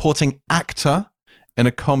 Supporting Actor in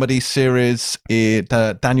a Comedy Series,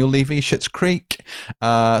 Daniel Levy, Schitt's Creek.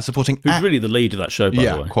 Supporting Who's really the lead of that show, by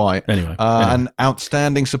the way. Yeah, quite. Anyway. And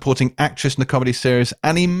Outstanding Supporting Actress in a Comedy Series,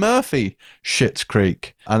 Annie Murphy, Schitt's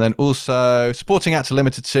Creek. And then also Supporting Actor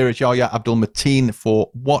Limited Series, Yahya Abdul-Mateen for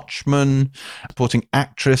Watchmen. Supporting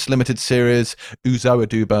Actress Limited Series, Uzo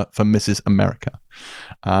Aduba for Mrs. America.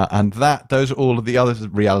 And those are all of the other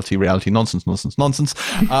reality, nonsense. And some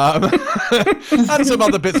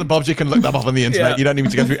other bits and bobs. You can look them up on the internet. Yeah. You don't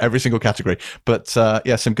need to go through every single category. But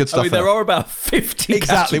yeah, some good stuff. I mean, there are about 50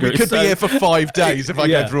 Exactly. We could be here for 5 days if I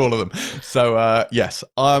go through all of them. So yes.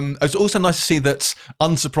 It's also nice to see that,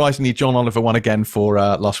 unsurprisingly, John Oliver won again for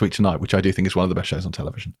Last Week Tonight, which I do think is one of the best shows on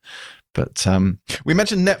television. But we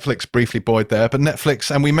mentioned Netflix briefly, Boyd, there. But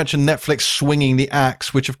we mentioned Netflix swinging the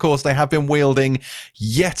axe, which, of course, they have been wielding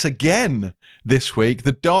yet again this week.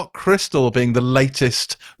 The Dark Crystal being the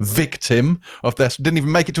latest victim of this. Didn't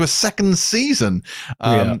even make it to a second season,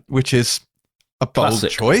 which is a bold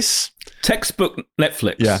choice. Textbook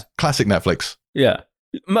Netflix. Yeah, classic Netflix. Yeah.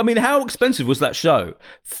 I mean, how expensive was that show?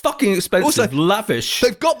 Fucking expensive, also, lavish.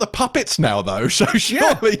 They've got the puppets now, though, so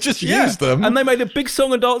surely just use them. And they made a big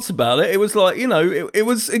song and dance about it. It was like, it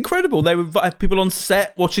was incredible. They had people on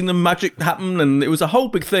set watching the magic happen, and it was a whole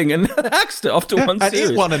big thing, and axed it after one series.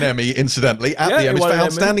 And it won an Emmy, incidentally, at the Emmys for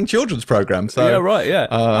Outstanding Children's Programme. So, yeah, right, yeah.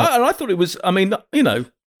 And I thought it was, I mean,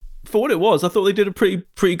 for what it was, I thought they did a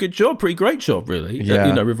pretty good job, pretty great job, really,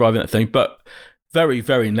 reviving that thing. But very,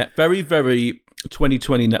 very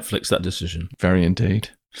 2020 Netflix, that decision. Very indeed.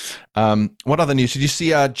 What other news? Did you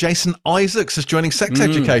see Jason Isaacs is joining Sex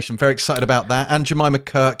Education? Very excited about that. And Jemima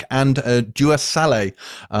Kirk and Dua Saleh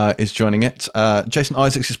is joining it. Jason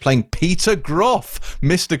Isaacs is playing Peter Groff,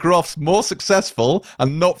 Mr. Groff's more successful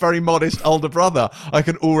and not very modest older brother. I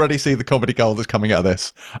can already see the comedy gold that's coming out of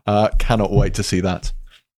this. Cannot wait to see that.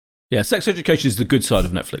 Yeah, Sex Education is the good side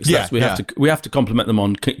of Netflix. We have to compliment them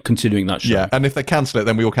on continuing that show. Yeah, and if they cancel it,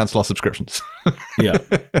 then we will cancel our subscriptions. Yeah.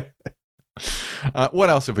 What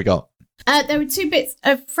else have we got? There were 2 bits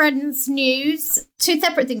of Friends news, 2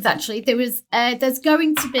 separate things actually. There's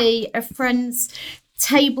going to be a Friends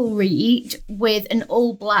table read with an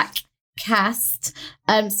all-black cast.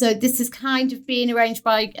 So this is kind of being arranged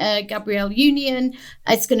by Gabrielle Union.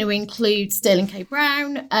 It's going to include Sterling K.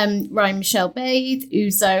 Brown, Ryan Michelle Bathe,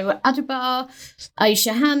 Uzo Aduba,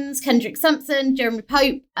 Aisha Hands, Kendrick Sampson, Jeremy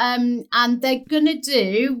Pope, and they're going to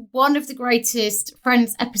do one of the greatest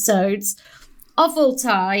Friends episodes of all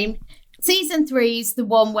time. Season 3's the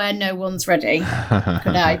one where no one's ready. Could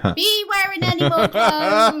I be wearing any more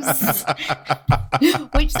clothes?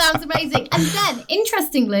 Which sounds amazing. And then,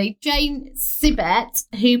 interestingly, Jane Sibbett,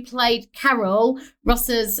 who played Carol,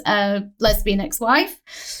 Ross's lesbian ex-wife,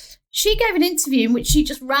 she gave an interview in which she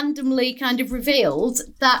just randomly kind of revealed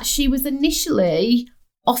that she was initially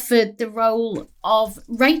offered the role of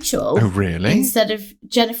Rachel. Oh, really? Instead of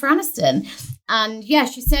Jennifer Aniston. And yeah,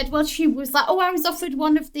 she said, well, she was like, I was offered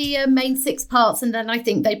one of the main 6 parts, and then I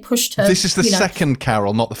think they pushed her. This is the second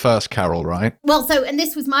Carol, not the first Carol, right? Well, and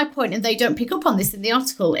this was my point, and they don't pick up on this in the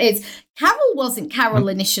article, is Carol wasn't Carol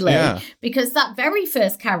initially, because that very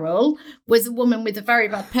first Carol was a woman with a very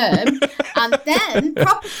bad perm. And then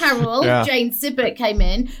proper Carol, Jane Sibbett, came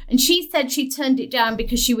in, and she said she turned it down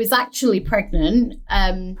because she was actually pregnant,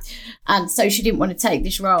 and so she didn't want to take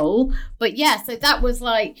this role. But yeah, so that was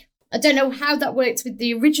like I don't know how that worked with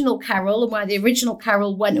the original Carol and why the original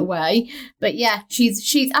Carol went away. But yeah,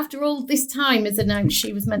 she's after all this time has announced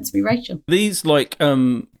she was meant to be Rachel. These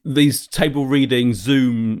table reading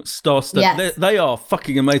Zoom star stuff, Yes. they are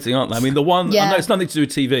fucking amazing, aren't they? I mean, the one, I know it's nothing to do with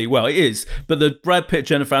TV. Well, it is, but the Brad Pitt,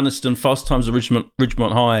 Jennifer Aniston, Fast Times at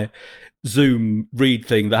Ridgemont High Zoom read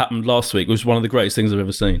thing that happened last week was one of the greatest things I've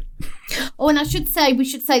ever seen. Oh, and we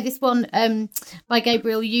should say this one by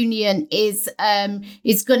Gabriel Union is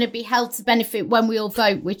going to be held to benefit When We All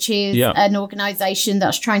Vote, which is an organisation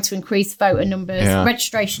that's trying to increase voter numbers,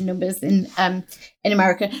 registration numbers in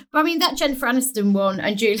America. But I mean, that Jennifer Aniston one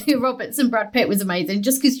and Julia Roberts and Brad Pitt was amazing,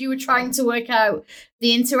 just because you were trying to work out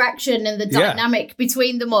the interaction and the dynamic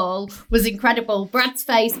between them all was incredible. Brad's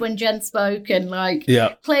face when Jen spoke, and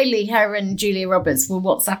clearly her and Julia Roberts were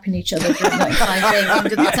WhatsApping each other during that time thing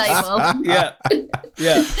under the table.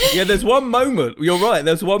 Yeah. There's one moment, you're right,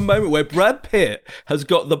 there's one moment where Brad Pitt has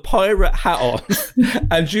got the pirate hat on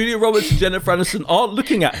and Julia Roberts and Jennifer Aniston aren't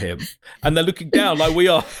looking at him, and they're looking down like we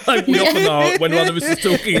are, like we often are when one of us is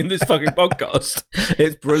talking in this fucking podcast.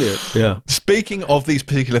 It's brilliant. Yeah. Speaking of these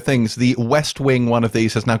particular things, the West Wing one of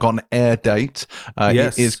these has now got an air date.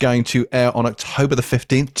 It is going to air on October the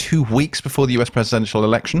 15th, 2 weeks before the US presidential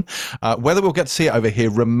election. Whether we'll get to see it over here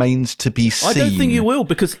remains to be seen. I don't think you will,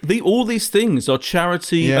 because all these things are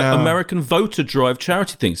charity, American voter drive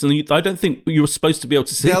charity things, and I don't think you're supposed to be able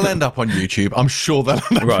to see them. They'll end up on YouTube. I'm sure they'll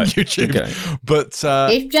end up on YouTube. Okay. But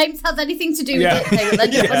if James has anything to do with it, they will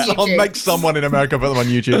end up on YouTube. I'll make someone in America put them on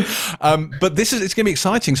YouTube. But it's going to be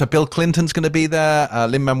exciting. So Bill Clinton's going to be there.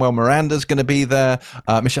 Lin-Manuel Miranda's going to be there.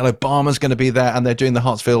 Michelle Obama's going to be there, and they're doing the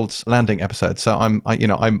Hartsfield Landing episode. So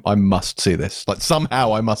I must see this. Like,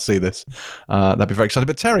 somehow I must see this. That'd be very exciting.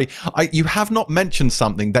 But Terry, you have not mentioned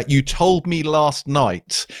something that you told me last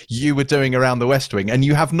night you were doing around the West Wing, and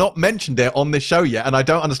you have not mentioned it on this show yet, and I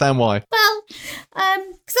don't understand why. Well,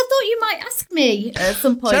 because I thought you might ask me at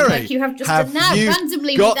some point, Terry, like you have just done now,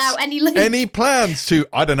 randomly without any link. Any plans to,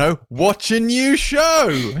 I don't know, watch a new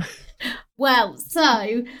show? Well,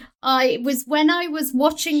 so when I was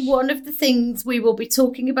watching one of the things we will be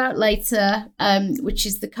talking about later, which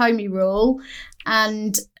is the Comey Rule,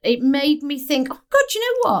 and it made me think, oh God, you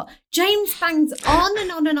know what? James bangs on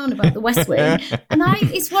and on and on about the West Wing, and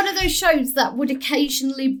it's one of those shows that would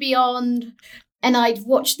occasionally be on, and I'd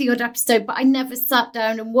watch the odd episode, but I never sat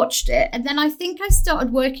down and watched it. And then I think I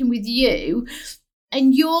started working with you,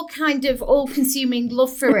 and your kind of all-consuming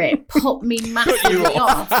love for it put me massively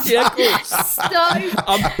off. Yeah, of course. So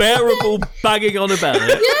unbearable banging on about it.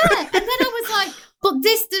 Yeah, and then I was like, but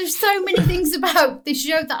there's so many things about this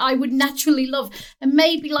show that I would naturally love, and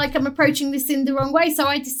maybe like I'm approaching this in the wrong way. So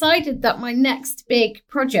I decided that my next big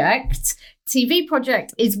TV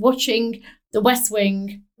project, is watching The West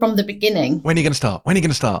Wing from the beginning. When are you going to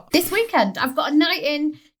start? This weekend. I've got a night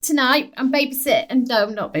in tonight. I'm not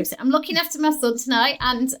babysitting. I'm looking after my son tonight,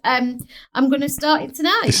 and I'm going to start it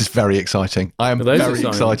tonight. This is very exciting. I am very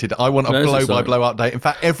excited. I want a blow-by-blow update. In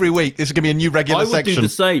fact, every week this is going to be a new regular section. I would do the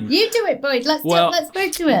same. You do it, Boyd. Let's go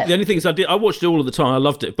to it. The only thing is, I watched it all of the time. I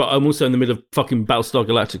loved it, but I'm also in the middle of fucking Battlestar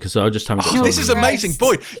Galactica, so I just haven't got time. This is amazing,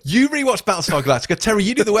 Boyd. You rewatch Battlestar Galactica. Terry,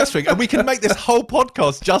 you do the West Wing, and we can make this whole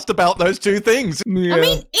podcast just about those two things. Yeah. I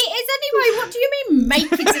mean, it is anyway. What do you mean,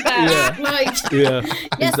 make it about? Yes,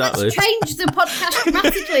 exactly. Let's change the podcast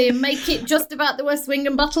dramatically and make it just about the West Wing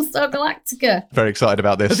and Battlestar Galactica. Very excited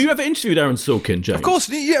about this. Have you ever interviewed Aaron Sorkin, James? Of course.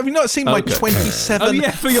 Yeah, have you not seen my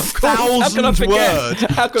 27,000 word,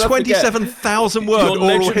 27,000 word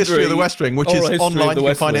oral history of the West Wing, which is online. You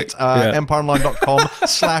can find it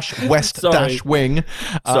empireonline.com/west-wing.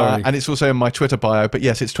 And it's also in my Twitter bio. But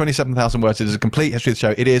yes, it's 27,000 words. It is a complete history of the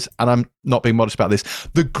show. It is, and I'm not being modest about this,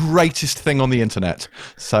 the greatest thing on the internet.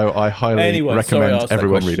 So I highly recommend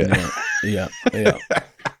everyone read it. Yeah.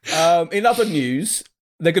 In other news,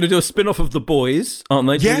 they're going to do a spin-off of The Boys, aren't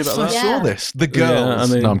they? Yes, I saw this. The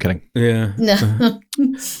Girls. No, I'm kidding. Yeah. No.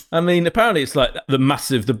 I mean, apparently it's like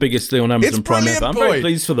the biggest thing on Amazon Prime ever. I'm very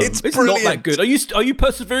pleased for them. It's not that good. Are you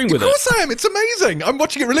persevering with it? Of course I am. It's amazing. I'm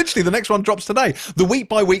watching it religiously. The next one drops today. The week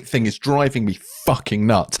by week thing is driving me fucking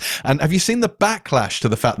nuts. And have you seen the backlash to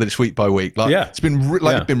the fact that it's week by week? It's been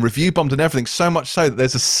it's been review bombed and everything. So much so that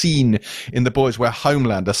there's a scene in The Boys where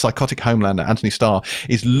psychotic Homelander, Anthony Starr,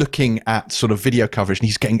 is looking at sort of video coverage, and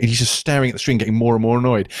he's just staring at the screen, getting more and more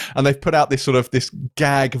annoyed. And they've put out this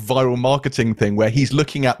gag viral marketing thing where he's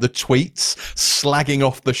looking at the tweets, slagging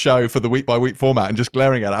off the show for the week by week format and just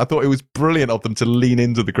glaring at it. I thought it was brilliant of them to lean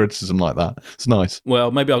into the criticism like that. It's nice.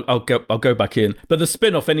 Well, maybe I'll go back in. But the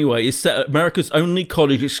spin-off anyway is set at America's only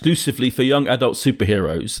college exclusively for young adult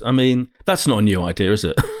superheroes. I mean, that's not a new idea, is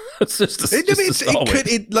it? It's just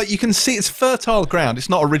like you can see it's fertile ground. It's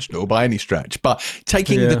not original by any stretch, but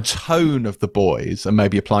taking the tone of The Boys and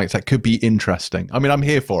maybe applying it to that could be interesting. I mean, I'm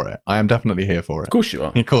here for it. I am definitely here for it. Of course you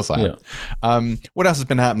are. Of course I am. What else has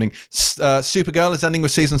been happening? Supergirl is ending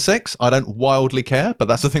with season 6. I don't wildly care, but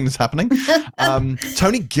that's the thing that's happening.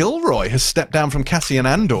 Tony Gilroy has stepped down from Cassian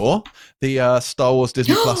Andor, the Star Wars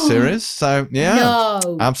Disney Plus series. So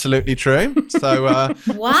absolutely true. So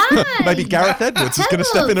why? Maybe Gareth Edwards is going to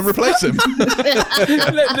step in and replace him.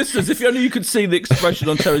 Listeners, if only you could see the expression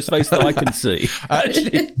on Terry's face that I can see.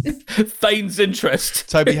 Actually, feigns interest.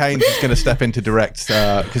 Toby Haynes is going to step in to direct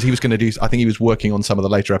because he was going to do. I think he was working on some of the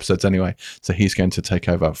later episodes anyway, so he's going to take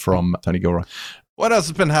over from Tony Gilroy. What else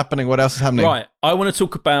has been happening? What else is happening? Right, I want to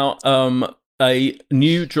talk about a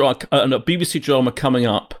new BBC drama coming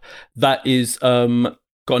up that is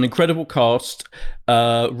got an incredible cast.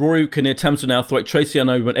 Rory Kinnear, Tamsin Outhwaite, Tracy Ann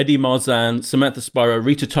Overman, Eddie Marzan, Samantha Spiro,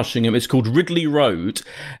 Rita Tushingham. It's called Ridley Road,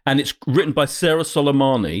 and it's written by Sarah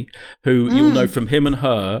Soleimani, who you'll know from Him and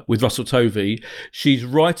Her with Russell Tovey. She's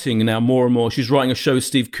writing now more and more. She's writing a show with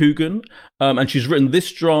Steve Coogan, and she's written this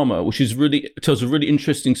drama, which is tells a really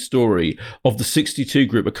interesting story of the 62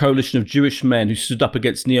 Group, a coalition of Jewish men who stood up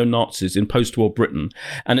against neo-Nazis in post-war Britain.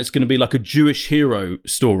 And it's going to be like a Jewish hero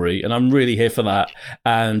story, and I'm really here for that.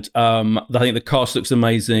 And I think the cast looks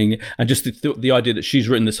amazing, and just the idea that she's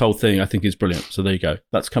written this whole thing I think is brilliant. So there you go,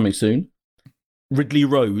 that's coming soon. Ridley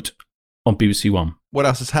Road on BBC One. What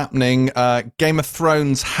else is happening? Game of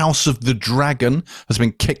Thrones House of the Dragon has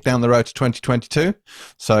been kicked down the road to 2022,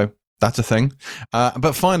 so that's a thing.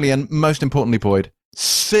 But finally, and most importantly, Boyd,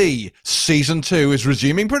 Season 2 is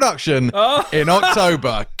resuming production in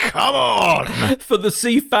October. Come on! For the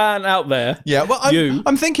C fan out there. Yeah, well,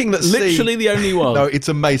 I'm thinking that literally the only one. No, it's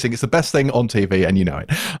amazing. It's the best thing on TV, and you know it.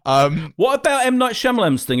 What about M. Night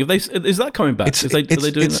Shyamalan's thing? Is that coming back?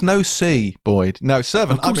 It's no C, Boyd. No,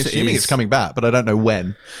 Servant. I'm assuming it's coming back, but I don't know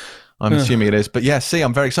when. I'm assuming it is. But yeah, C,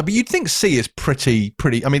 I'm very excited. But you'd think C is pretty...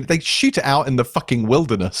 I mean, they shoot it out in the fucking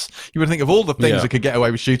wilderness. You would think of all the things that could get away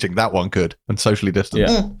with shooting, that one could, and socially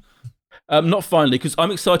distanced. Yeah. Not finally, because I'm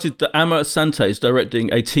excited that Amma Asante is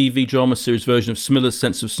directing a TV drama series version of Smiller's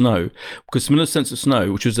Sense of Snow. Because Smiller's Sense of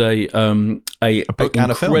Snow, which was a book and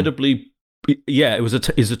incredibly... a film. Yeah, it was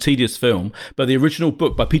is a tedious film, but the original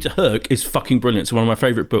book by Peter Herc is fucking brilliant. It's one of my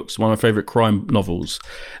favourite books, one of my favourite crime novels,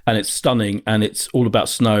 and it's stunning, and it's all about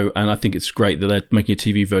snow, and I think it's great that they're making a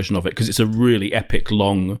TV version of it, because it's a really epic,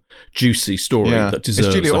 long, juicy story that deserves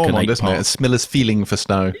it's Julia like Ormond, an 8 isn't it? It's Miller's Feeling for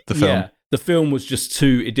Snow, the film. Yeah, the film was just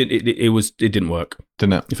too... It didn't work.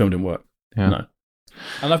 Didn't it? The film didn't work. Yeah. No.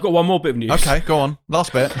 And I've got one more bit of news. Okay, go on.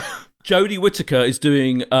 Last bit. Jodie Whittaker is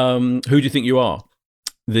doing Who Do You Think You Are?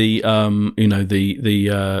 The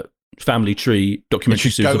Family Tree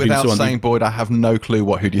documentary series. Go without saying, Boyd, I have no clue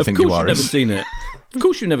what Who Do You Think You Are is. Of course you've never seen it. Of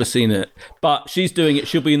course you've never seen it. But she's doing it.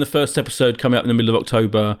 She'll be in the first episode coming up in the middle of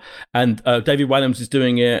October. And David Walliams is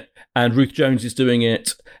doing it. And Ruth Jones is doing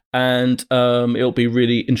it. And it'll be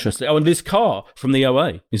really interesting. Oh, and Liz Carr from the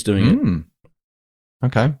OA is doing it.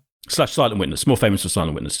 Okay. / Silent Witness. More famous for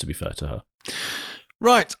Silent Witness, to be fair to her.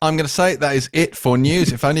 Right, I'm going to say that is it for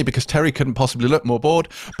news, if only because Terry couldn't possibly look more bored.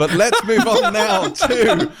 But let's move on now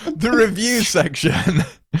to the review section.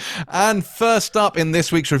 And first up in this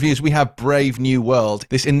week's reviews, we have Brave New World.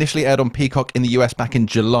 This initially aired on Peacock in the US back in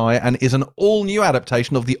July and is an all-new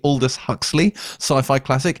adaptation of the Aldous Huxley sci-fi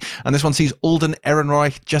classic. And this one sees Alden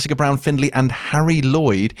Ehrenreich, Jessica Brown Findlay and Harry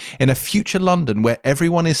Lloyd in a future London where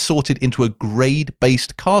everyone is sorted into a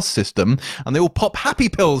grade-based caste system and they all pop happy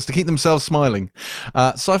pills to keep themselves smiling.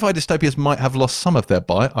 Sci-fi dystopias might have lost some of their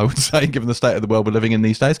bite, I would say, given the state of the world we're living in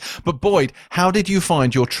these days. But Boyd, how did you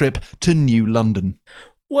find your trip to New London?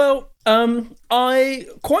 Well, I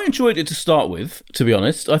quite enjoyed it to start with, to be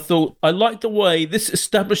honest. I thought I liked the way this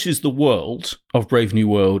establishes the world of Brave New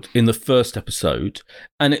World in the first episode,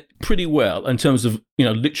 and it pretty well in terms of,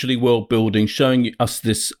 literally world building, showing us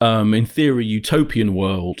this, in theory, utopian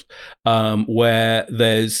world where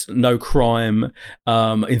there's no crime.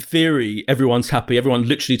 In theory, everyone's happy. Everyone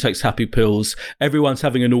literally takes happy pills. Everyone's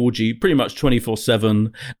having an orgy pretty much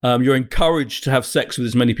 24/7. You're encouraged to have sex with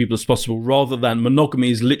as many people as possible rather than monogamy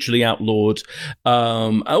is literally outlawed.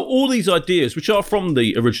 All these ideas, which are from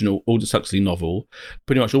the original Aldous Huxley novel,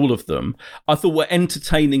 pretty much all of them, I thought were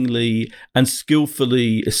entertainingly and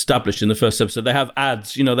skillfully established in the first episode. They have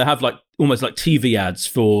ads, they have almost like TV ads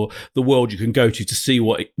for the world you can go to see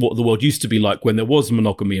what the world used to be like when there was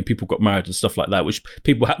monogamy and people got married and stuff like that, which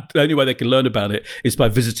the only way they can learn about it is by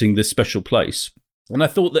visiting this special place. And I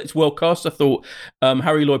thought that it's well cast. I thought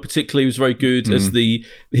Harry Lloyd particularly was very good as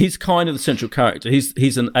he's kind of the central character.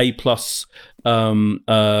 He's an A+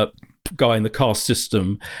 guy in the caste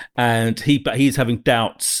system, and he's having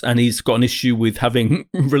doubts, and he's got an issue with having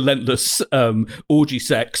relentless orgy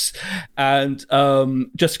sex. And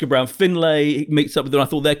Jessica Brown Finlay meets up with them. I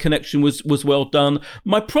thought their connection was well done.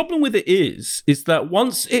 My problem with it is that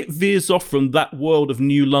once it veers off from that world of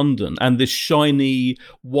New London and this shiny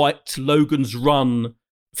white Logan's Run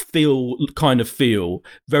feel,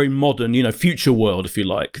 very modern, future world, if you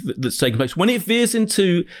like, that's taking place. When it veers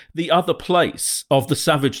into the other place of the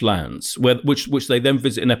Savage Lands, which they then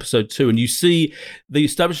visit in episode 2, and you see the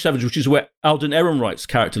established Savage, which is where Alden Ehrenreich's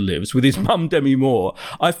character lives with his mum Demi Moore.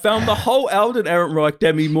 I found the whole Alden Ehrenreich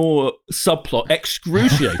Demi Moore subplot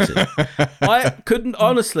excruciating. I couldn't,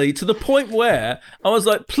 honestly, to the point where I was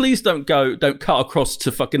like, please don't cut across to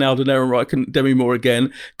fucking Alden Ehrenreich and Demi Moore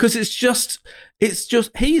again, because it's just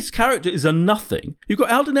his character is a nothing. You've got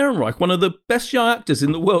Alden Ehrenreich, one of the best young actors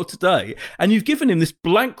in the world today, and you've given him this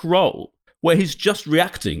blank role where he's just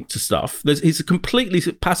reacting to stuff. He's a completely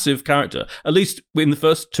passive character, at least in the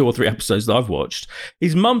first 2 or 3 episodes that I've watched.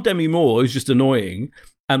 His mum, Demi Moore, is just annoying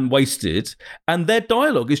and wasted, and their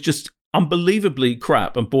dialogue is just unbelievably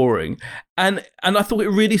crap and boring, and I thought it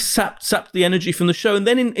really sapped the energy from the show. And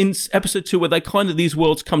then in episode 2, where these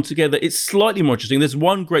worlds come together, it's slightly more interesting. There's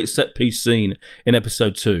one great set piece scene in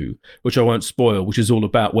episode 2, which I won't spoil, which is all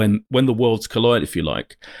about when the worlds collide, if you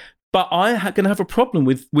like. But I'm going to have a problem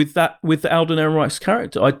with the Alden Ehrenreich's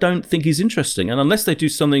character. I don't think he's interesting, and unless they do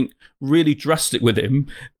something really drastic with him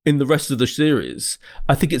in the rest of the series,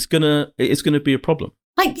 I think it's gonna be a problem.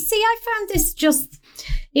 I found this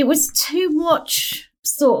it was too much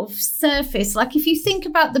sort of surface. Like, if you think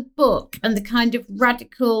about the book and the kind of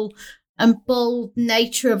radical and bold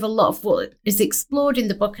nature of a lot of what is explored in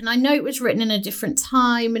the book, and I know it was written in a different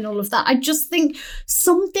time and all of that, I just think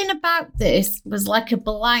something about this was like a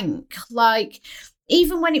blank. Like,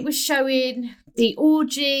 even when it was showing the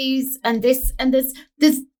orgies and there's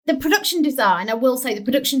the production design, I will say the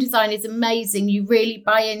production design is amazing. You really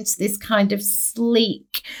buy into this kind of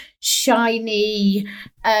sleek, shiny,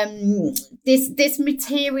 this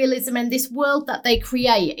materialism, and this world that they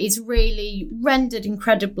create is really rendered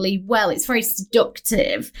incredibly well. It's very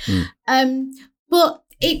seductive. But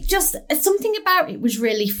it just, something about it was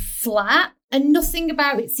really flat, and nothing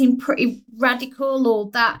about it seemed pretty radical, or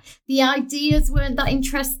that the ideas weren't that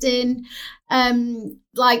interesting.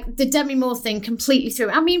 Like the Demi Moore thing completely threw.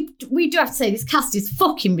 I mean, we do have to say this cast is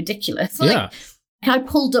fucking ridiculous. I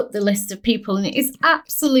pulled up the list of people, and it is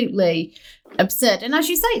absolutely absurd. And as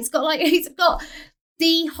you say, it's got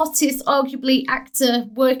the hottest, arguably, actor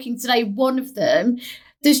working today, one of them.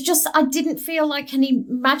 I didn't feel like any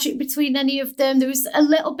magic between any of them. There was a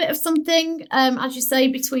little bit of something, as you say,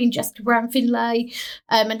 between Jessica Brown Finlay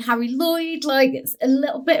and Harry Lloyd, like it's a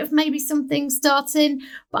little bit of maybe something starting.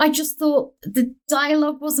 But I just thought the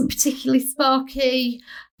dialogue wasn't particularly sparky.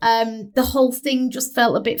 The whole thing just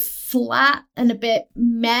felt a bit flat and a bit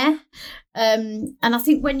meh. And I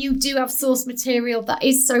think when you do have source material that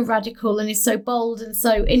is so radical and is so bold and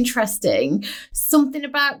so interesting, something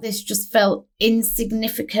about this just felt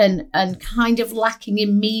insignificant and kind of lacking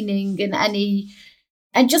in meaning and any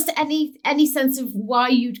sense of why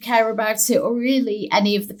you'd care about it, or really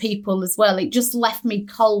any of the people as well. It just left me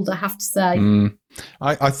cold, I have to say.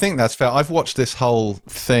 I think that's fair. I've watched this whole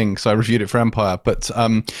thing, so I reviewed it for Empire, but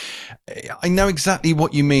I know exactly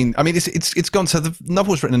what you mean. I mean, it's gone. So the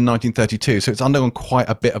novel was written in 1932, so it's undergone quite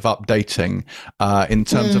a bit of updating in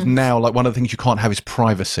terms of now. Like, one of the things you can't have is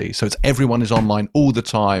privacy. So everyone is online all the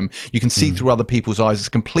time. You can see through other people's eyes. It's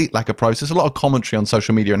a complete lack of privacy. There's a lot of commentary on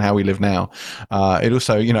social media and how we live now. It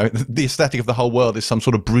also, the aesthetic of the whole world is some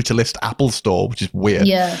sort of brutalist Apple store, which is weird.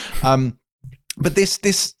 Yeah. But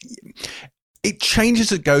this. It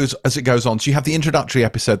changes as it goes on. So you have the introductory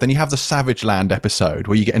episode, then you have the Savage Land episode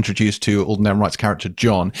where you get introduced to Alden Ehrenreich's character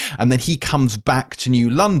John, and then he comes back to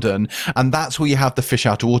New London, and that's where you have the fish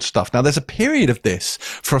out of water stuff. Now, there's a period of this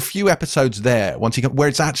for a few episodes there where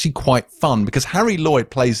it's actually quite fun, because Harry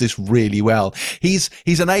Lloyd plays this really well. He's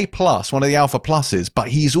an A+, one of the Alpha Pluses, but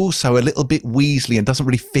he's also a little bit Weasley and doesn't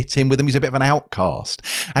really fit in with them. He's a bit of an outcast,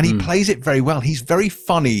 and he plays it very well. He's very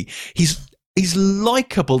funny. He's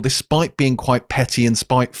likable despite being quite petty and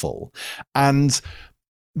spiteful. And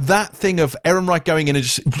that thing of Ehrenreich going in and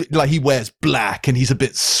just like he wears black and he's a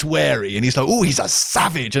bit sweary and he's like, oh, he's a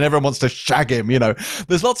savage and everyone wants to shag him. You know,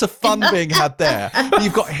 there's lots of fun being had there.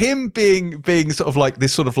 You've got him being sort of like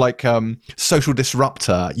this sort of like social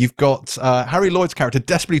disruptor. You've got Harry Lloyd's character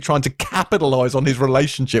desperately trying to capitalize on his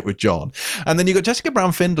relationship with John. And then you've got Jessica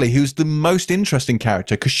Brown Findlay, who's the most interesting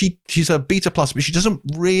character because she's a beta plus, but she doesn't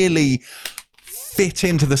really fit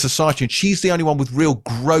into the society, and she's the only one with real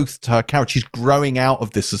growth to her character. She's growing out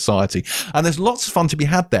of this society, and there's lots of fun to be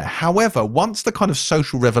had there. However, once the kind of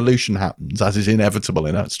social revolution happens, as is inevitable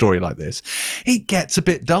in a story like this, it gets a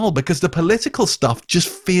bit dull because the political stuff just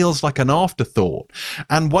feels like an afterthought.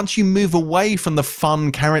 And once you move away from the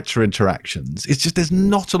fun character interactions, it's just there's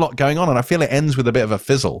not a lot going on, and I feel it ends with a bit of a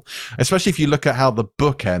fizzle, especially if you look at how the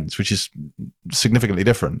book ends, which is significantly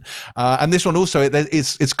different. And this one also,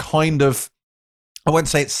 it's kind of, I won't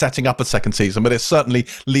say it's setting up a second season, but it certainly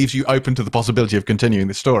leaves you open to the possibility of continuing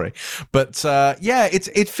the story. But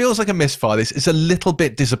it feels like a misfire. It's a little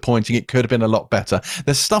bit disappointing. It could have been a lot better.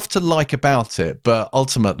 There's stuff to like about it, but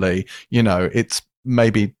ultimately, you know, it's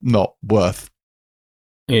maybe not worth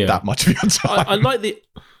that much of your time. I like the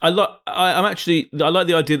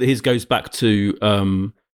idea that his goes back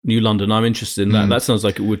to New London. I'm interested in that. That sounds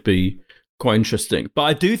like it would be quite interesting. But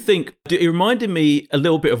I do think it reminded me a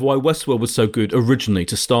little bit of why Westworld was so good originally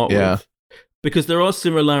to start with. Because there are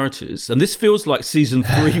similarities. And this feels like season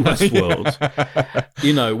 3 Westworld.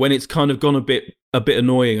 You know, when it's kind of gone a bit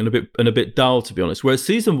annoying and a bit dull, to be honest. Whereas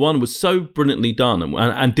season 1 was so brilliantly done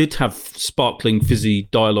and did have sparkling fizzy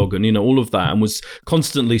dialogue and, you know, all of that, and was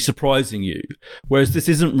constantly surprising you. Whereas this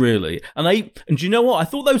isn't really. And do you know what? I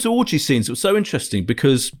thought those orgy scenes were so interesting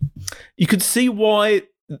because you could see why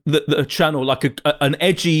the channel, like an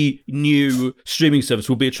edgy new streaming service,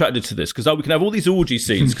 will be attracted to this, because we can have all these orgy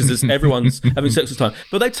scenes because everyone's having sex all the time,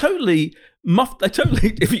 but they totally,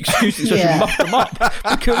 if you excuse the expression, muffed them up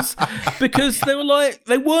because they were like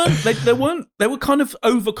they were kind of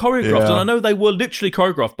over choreographed, and I know they were literally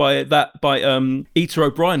choreographed by Ita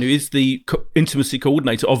O'Brien, who is the intimacy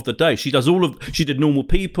coordinator of the day. She did Normal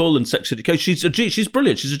People and Sex Education. She's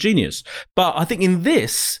brilliant. She's a genius. But I think in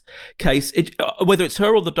this case, whether it's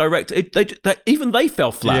her or the director, even they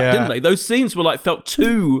fell flat, didn't they? Those scenes were felt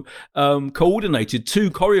too coordinated, too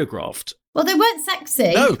choreographed. Well, they weren't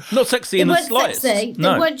sexy. No, not sexy in the slightest. Sexy.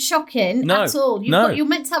 They weren't shocking at all. You're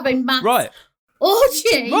meant to have a mass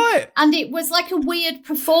orgy. Right. And it was like a weird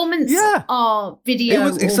performance art video. It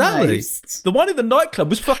was exactly. Almost. The one in the nightclub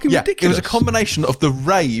was fucking ridiculous. It was a combination of the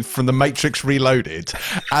rave from The Matrix Reloaded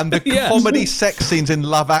and the comedy sex scenes in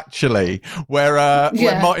Love Actually, where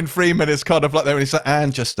Martin Freeman is kind of like there and he's like,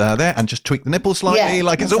 and just there and just tweak the nipples slightly. Yeah,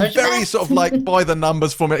 like it's all very sort of like by the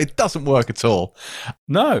numbers formula. It doesn't work at all.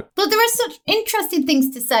 No. But there are such interesting things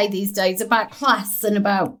to say these days about class and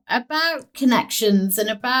about connections and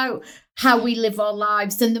about how we live our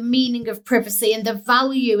lives and the meaning of privacy and the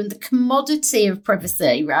value and the commodity of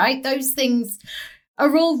privacy, right? Those things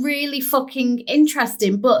are all really fucking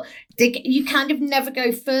interesting, but you kind of never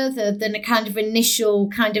go further than a kind of initial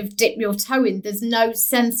kind of dip your toe in. There's no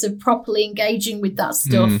sense of properly engaging with that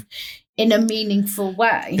stuff in a meaningful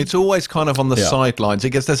way. It's always kind of on the sidelines. It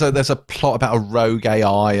gets there's a plot about a rogue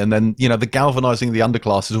AI, and then the galvanizing the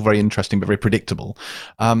underclass is all very interesting but very predictable.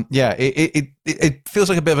 It feels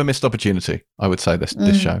like a bit of a missed opportunity, I would say, this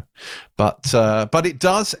show, but it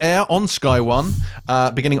does air on Sky One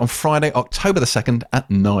beginning on Friday, October the 2nd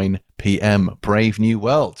at 9 p.m. Brave New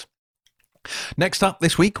World. Next up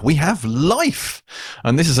this week, we have Life.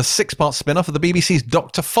 And this is a 6-part spin-off of the BBC's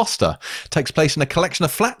Dr. Foster. It takes place in a collection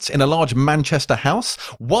of flats in a large Manchester house,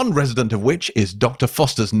 one resident of which is Dr.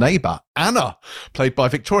 Foster's neighbour, Anna, played by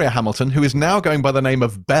Victoria Hamilton, who is now going by the name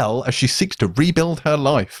of Belle as she seeks to rebuild her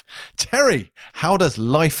life. Terry, how does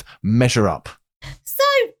Life measure up? So,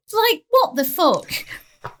 what the fuck?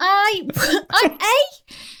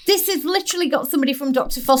 This has literally got somebody from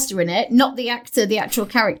Dr. Foster in it, not the actor, the actual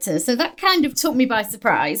character. So that kind of took me by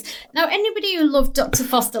surprise. Now, anybody who loved Dr.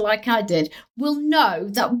 Foster like I did will know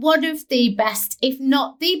that one of the best, if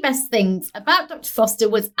not the best things about Dr. Foster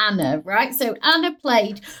was Anna, right? So Anna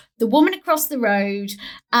played the woman across the road,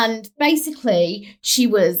 and basically she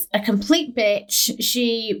was a complete bitch.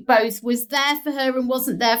 She both was there for her and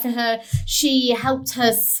wasn't there for her. She helped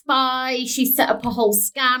her spy. She set up a whole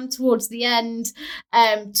scam towards the end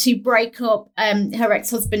to break up her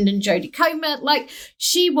ex-husband and Jodie Comer.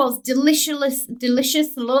 She was deliciously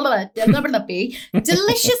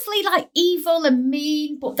evil and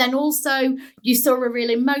mean, but then also you saw a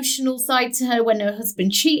real emotional side to her when her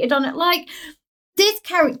husband cheated on it. this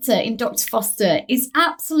character in Dr. Foster is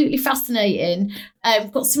absolutely fascinating.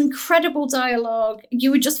 Got some incredible dialogue.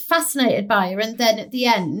 You were just fascinated by her. And then at the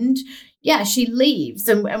end, she leaves.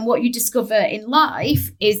 And what you discover in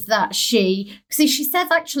life is that she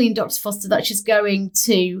says actually in Dr. Foster that she's going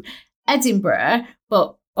to Edinburgh,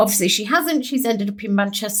 but obviously she hasn't. She's ended up in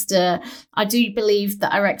Manchester. I do believe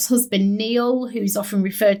that her ex-husband, Neil, who's often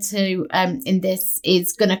referred to in this,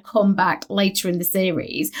 is going to come back later in the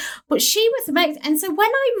series. But she was amazing. And so when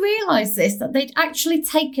I realised this, that they'd actually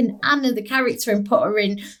taken Anna, the character, and put her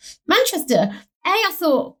in Manchester, I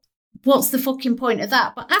thought, what's the fucking point of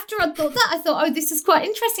that? But after I thought that, I thought, oh, this is quite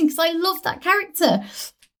interesting because I love that character.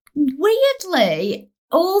 Weirdly,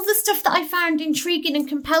 all the stuff that I found intriguing and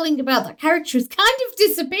compelling about that character has kind of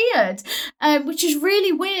disappeared, which is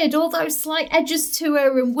really weird. All those slight edges to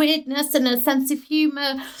her and weirdness and a sense of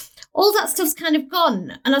humour, all that stuff's kind of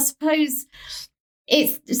gone. And I suppose I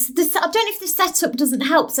don't know if the setup doesn't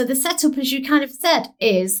help. So the setup, as you kind of said,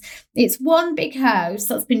 is it's one big house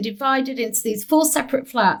that's been divided into these 4 separate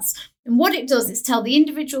flats. And what it does is tell the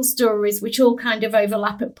individual stories, which all kind of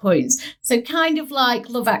overlap at points. So kind of like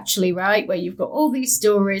Love Actually, right? Where you've got all these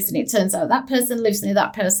stories and it turns out that person lives near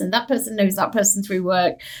that person knows that person through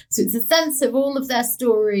work. So it's a sense of all of their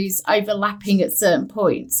stories overlapping at certain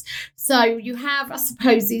points. So you have, I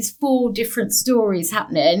suppose, these 4 different stories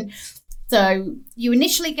happening. So you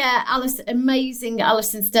initially get amazing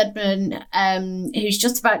Alison Steadman, who's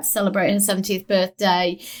just about to celebrate her 70th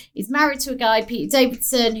birthday, is married to a guy, Peter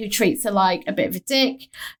Davidson, who treats her like a bit of a dick.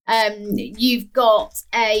 You've got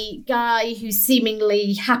a guy who's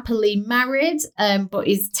seemingly happily married, but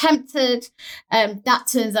is tempted. That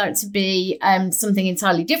turns out to be something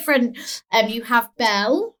entirely different. You have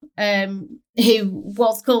Belle, who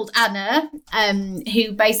was called Anna,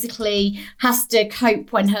 who basically has to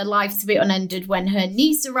cope when her life's a bit unended when her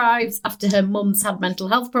niece arrives after her mum's had mental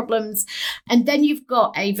health problems. And then you've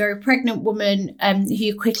got a very pregnant woman who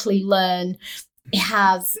you quickly learn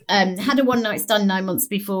has had a one-night stand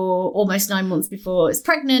almost 9 months before is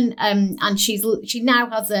pregnant, and she now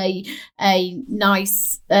has a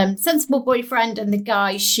nice sensible boyfriend, and the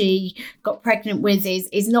guy she got pregnant with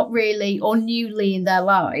is not really or newly in their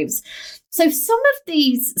lives. So some of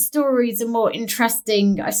these stories are more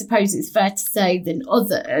interesting, I suppose it's fair to say, than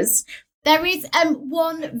others. There is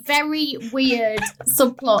one very weird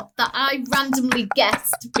subplot that I randomly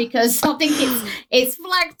guessed because I think it's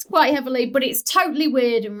flagged quite heavily, but it's totally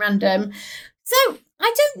weird and random. So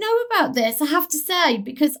I don't know about this, I have to say,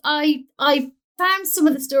 because I found some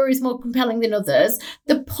of the stories more compelling than others.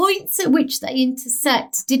 The points at which they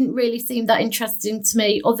intersect didn't really seem that interesting to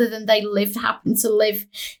me, other than they happen to live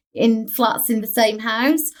in flats in the same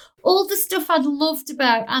house. All the stuff I'd loved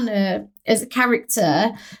about Anna as a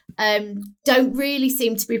character don't really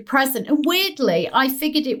seem to be present. And weirdly, I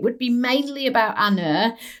figured it would be mainly about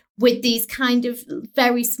Anna with these kind of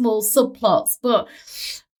very small subplots, but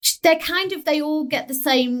they all get the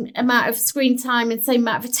same amount of screen time and same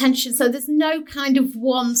amount of attention. So there's no kind of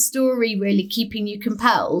one story really keeping you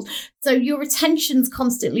compelled. So your attention's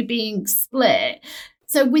constantly being split.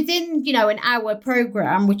 So within, an hour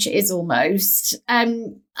program, which it is almost,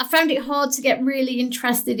 I found it hard to get really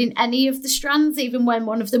interested in any of the strands, even when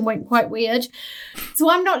one of them went quite weird. So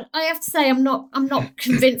I have to say, I'm not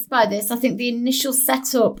convinced by this. I think the initial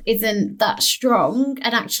setup isn't that strong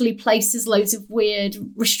and actually places loads of weird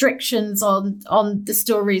restrictions on the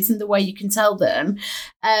stories and the way you can tell them.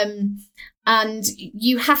 And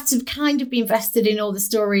you have to kind of be invested in all the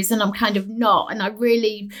stories, and I'm kind of not. And I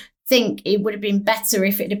really think it would have been better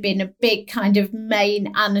if it had been a big kind of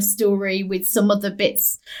main Anna story with some other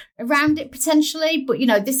bits around it potentially. But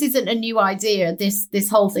this isn't a new idea, this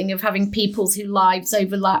whole thing of having people's whose lives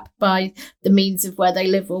overlap by the means of where they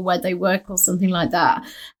live or where they work or something like that.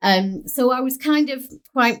 So I was kind of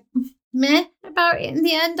quite meh about it in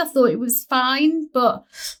the end. I thought it was fine, but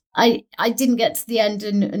I didn't get to the end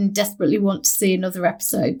and desperately want to see another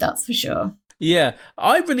episode, that's for sure. Yeah,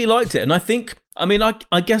 I really liked it. And I think,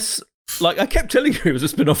 I guess, like, I kept telling you it was a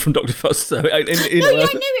spin-off from Dr. Foster. I knew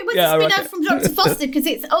it was a spin-off from Dr. Foster, because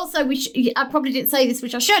it's also, I probably didn't say this,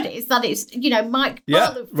 which I should, is that it's, Mike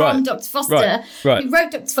Barlow from Dr. Foster, who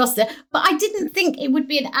wrote Dr. Foster, but I didn't think it would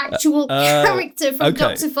be an actual character from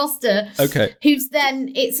Dr. Foster, who's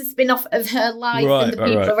then, it's a spin-off of her life and the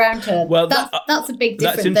people around her. Well, that's a big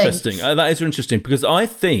different thing. That's interesting. That is interesting, because I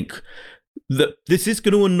think that this is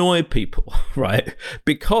going to annoy people, right?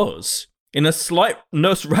 Because in a slight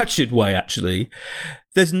Nurse Ratched way, actually,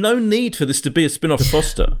 there's no need for this to be a spin-off of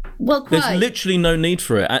Foster. Well, quite. There's literally no need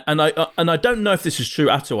for it. And I don't know if this is true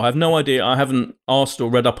at all. I have no idea. I haven't asked or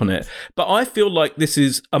read up on it. But I feel like this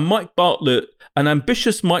is a Mike Bartlett, an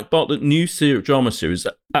ambitious Mike Bartlett new drama series,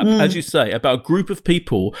 as you say, about a group of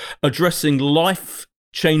people addressing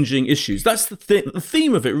life-changing issues. That's the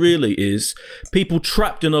theme of it, really, is people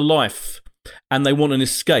trapped in a life and they want an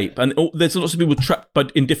escape. And there's lots of people trapped, but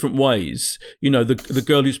in different ways. You know, the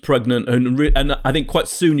girl who's pregnant, and I think quite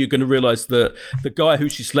soon you're going to realise that the guy who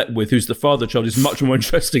she slept with, who's the father child, is much more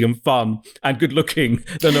interesting and fun and good looking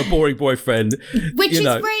than her boring boyfriend. Which is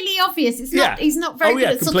really obvious. It's not. He's not very good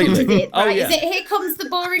at subtle with it, right? Is it? Here comes the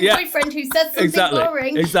boring boyfriend who says something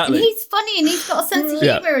boring, and he's funny and he's got a sense of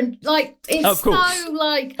humour and like it's so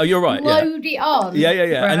like. Oh, you're right. Load it on. Yeah.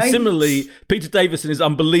 Right? And similarly, Peter Davison is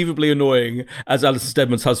unbelievably annoying as Alison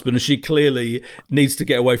Steadman's husband, and she clearly needs to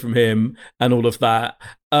get away from him and all of that.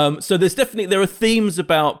 So there are themes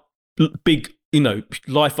about big,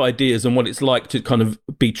 life ideas and what it's like to kind of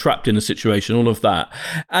be trapped in a situation, all of that.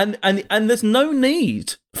 And there's no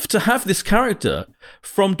need to have this character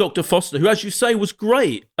from Dr. Foster, who, as you say, was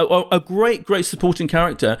great, a great supporting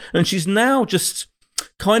character, and she's now just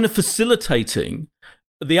kind of facilitating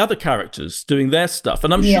the other characters doing their stuff.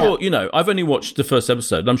 And I'm sure, I've only watched the first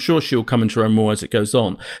episode, and I'm sure she'll come into her own more as it goes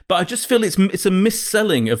on. But I just feel it's a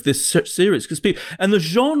misselling of this series, and the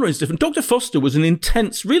genre is different. Dr. Foster was an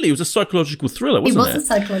intense, really, it was a psychological thriller, wasn't it? It was a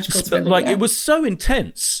psychological thriller, it was so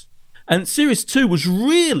intense. And Series 2 was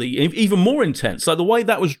really even more intense. Like the way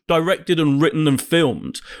that was directed and written and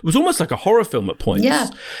filmed, it was almost like a horror film at points. Yeah.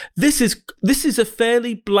 This is a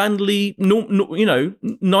fairly blandly,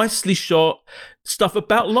 nicely shot stuff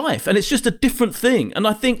about life, and it's just a different thing. And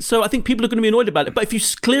I think people are going to be annoyed about it. But if you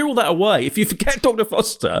clear all that away, if you forget Dr.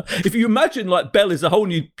 Foster, if you imagine like Belle is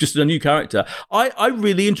a new character, I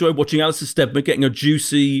really enjoy watching Alison Steadman getting a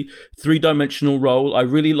juicy 3-dimensional role. I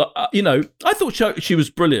really I thought she was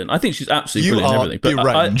brilliant. I think she's absolutely brilliant in everything.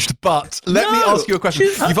 Deranged. But let me ask you a question.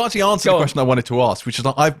 You've actually answered the question I wanted to ask, which is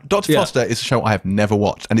Dr. Foster is a show I have never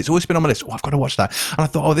watched, and it's always been on my list. I've got to watch that. And I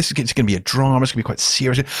thought, this is going to be a drama. It's going to be quite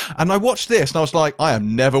serious. And I watched this, and I was like, I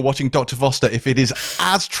am never watching Dr. Foster if it is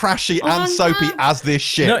as trashy and soapy as this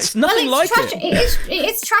shit. No, it's nothing it. It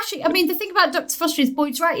is trashy. I mean, the thing about Dr. Foster is,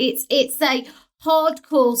 Boyd's right. It's a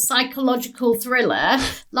hardcore psychological thriller.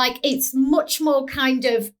 Like, it's much more kind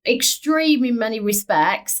of extreme in many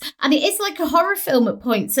respects, and it is like a horror film at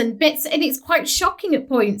points and bits, and it's quite shocking at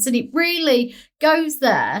points, and it really goes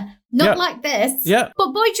there. Not like this. Yeah.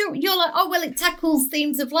 But Boyd, you're like, it tackles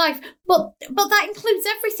themes of life. But that includes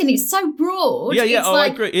everything. It's so broad. Yeah. It's I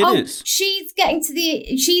agree. It is. She's going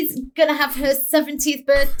to have her 70th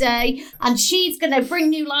birthday, and she's going to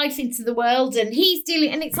bring new life into the world, and he's dealing,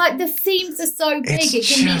 and it's like the themes are so big. It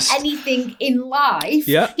can be anything in life.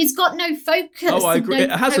 Yeah. He's got no focus. Oh, I agree.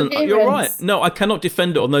 It hasn't. You're right. No, I cannot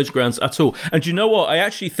defend it on those grounds at all. And you know what? I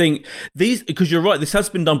actually think because you're right, this has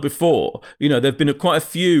been done before. There have been quite a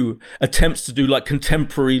few attempts to do like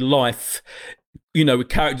contemporary life, with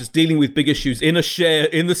characters dealing with big issues in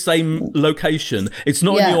the same location. It's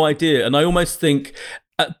not a new idea, and I almost think.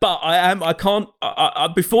 But I can't.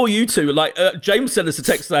 Before you two, James sent us a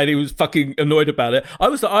text saying he was fucking annoyed about it.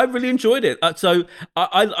 I really enjoyed it. So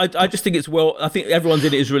I just think it's I think everyone's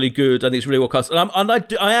in it is really good. I think it's really well cast, and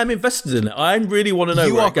I am invested in it. I really want to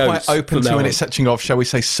know where it goes. You are quite open to it setting off, shall we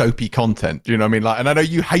say, soapy content. Do you know what I mean? And I know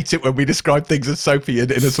you hate it when we describe things as soapy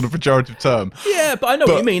in a sort of pejorative term. Yeah, but I know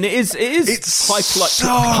what you mean. It's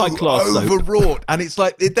high class, overwrought, and it's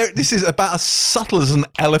like this is about as subtle as an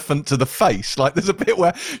elephant to the face. Like there's a bit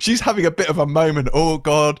where she's having a bit of a moment. Oh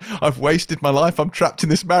God, I've wasted my life. I'm trapped in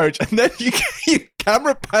this marriage. And then you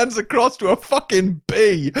camera pans across to a fucking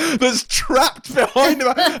bee that's trapped behind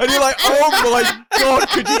her. And you're like, oh my God,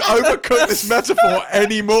 could you overcook this metaphor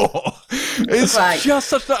anymore? It's just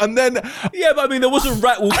such a, and then... Yeah, but I mean, there was a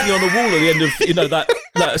rat walking on the wall at the end of, that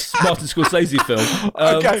Martin Scorsese film.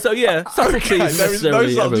 Okay. So yeah, subtlety is there is no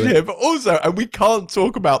subtlety here, but also, and we can't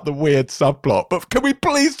talk about the weird subplot, but can we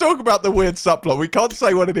please talk about the weird subplot? We can't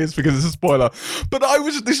say what it is because it's a spoiler. But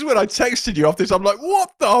this is when I texted you after this. I'm like,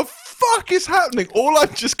 what the fuck is happening? All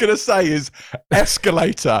I'm just going to say is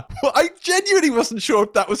escalator. Well, I genuinely wasn't sure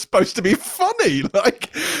if that was supposed to be funny.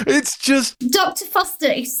 It's just... Dr.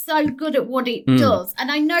 Foster is so good at what it does.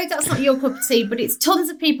 And I know that's not your cup of tea, but it's tons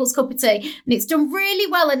of people's cup of tea. And it's done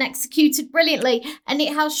really well and executed brilliantly. And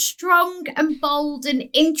it has strong and bold and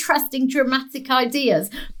interesting dramatic ideas.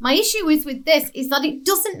 My issue is with this is that it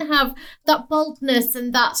doesn't have that boldness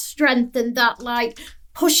and that strength and that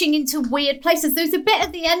pushing into weird places. There's a bit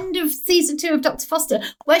at the end of season 2 of Dr. Foster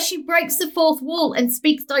where she breaks the fourth wall and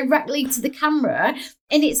speaks directly to the camera.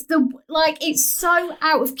 And it's so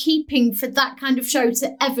out of keeping for that kind of show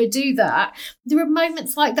to ever do that. There are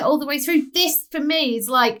moments like that all the way through. This, for me, is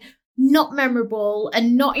like not memorable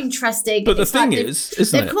and not interesting. But the thing is,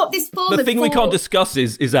 isn't it? Got this the thing we can't discuss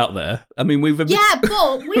is out there. I mean, we've... Yeah,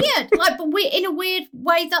 but weird. But we're in a weird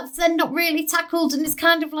way that's then not really tackled, and it's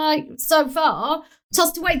kind of like, so far,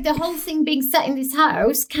 tossed away. The whole thing being set in this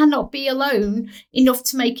house cannot be alone enough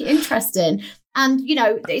to make it interesting. And, you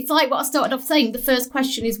know, it's like what I started off saying. The first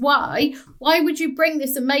question is why? Why would you bring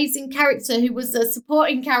this amazing character who was a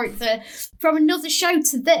supporting character from another show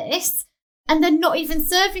to this and then not even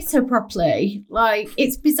service her properly? Like,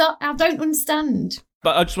 it's bizarre. I don't understand.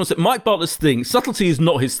 But I just want to say, Mike Bartlett's thing, subtlety is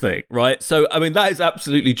not his thing, right? So, I mean, that is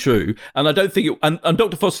absolutely true. And I don't think it... And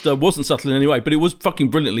Dr. Foster wasn't subtle in any way, but it was fucking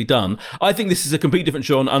brilliantly done. I think this is a completely different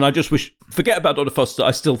show, and I just wish... Forget about Dr. Foster.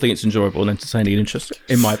 I still think it's enjoyable and entertaining and interesting,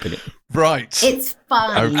 in my opinion. Right. It's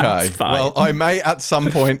fine. Okay. It's fine. Well, I may at some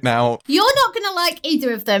point now... You're not going to like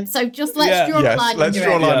either of them, so just let's draw a line let's under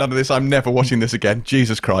draw a it. line under this. I'm never watching this again.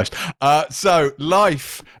 Jesus Christ. So,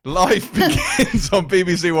 Life begins on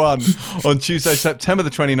BBC One on Tuesday, September the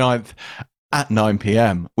 29th at 9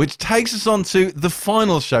 p.m, which takes us on to the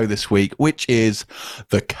final show this week, which is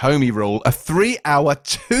The Comey Rule, a 3-hour,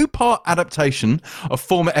 2-part adaptation of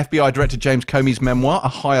former FBI Director James Comey's memoir, A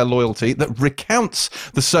Higher Loyalty, that recounts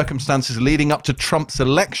the circumstances leading up to Trump's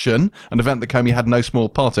election, an event that Comey had no small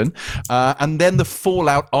part in, and then the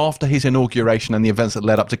fallout after his inauguration and the events that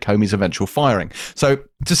led up to Comey's eventual firing. So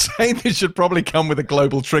to say this should probably come with a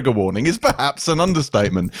global trigger warning is perhaps an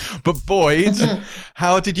understatement. But Boyd,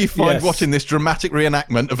 how did you find watching this dramatic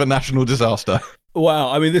reenactment of a national disaster?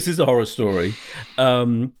 Wow, I mean, this is a horror story.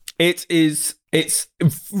 It's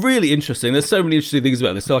really interesting. There's so many interesting things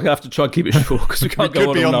about this, so I have to try and keep it short because we can't go on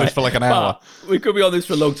all night. We could be on this for like an hour. We could be on this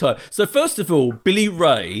for a long time. So first of all, Billy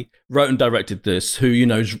Ray wrote and directed this, who, you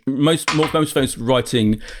know, is most famous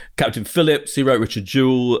writing Captain Phillips. He wrote Richard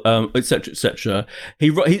Jewell, etc., etc.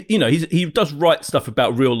 He does write stuff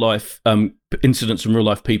about real life incidents and real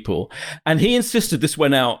life people, and he insisted this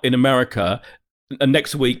went out in America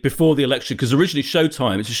next week before the election, because originally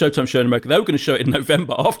Showtime, it's a Showtime show in America, they were going to show it in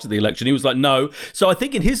November after the election. He was like, no. So I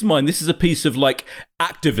think in his mind, this is a piece of like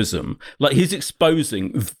activism, like he's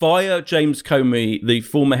exposing via James Comey, the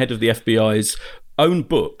former head of the FBI's own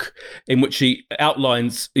book, in which he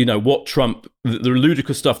outlines, you know, what Trump, the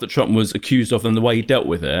ludicrous stuff that Trump was accused of and the way he dealt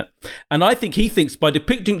with it. And I think he thinks by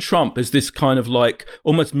depicting Trump as this kind of like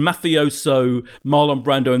almost mafioso Marlon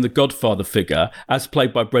Brando and the Godfather figure, as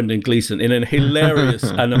played by Brendan Gleeson, in a hilarious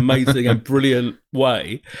and amazing and brilliant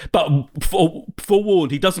way. But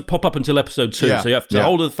forewarned, he doesn't pop up until episode 2, so you have to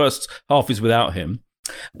hold the first half is without him.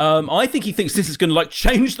 I think he thinks this is going to like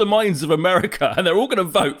change the minds of America, and they're all going to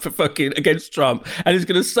vote for fucking against Trump, and he's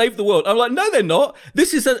going to save the world. I'm like, no, they're not.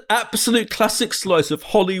 This is an absolute classic slice of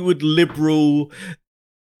Hollywood liberal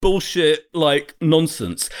bullshit, like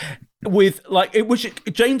nonsense. With like which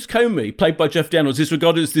James Comey, played by Jeff Daniels, is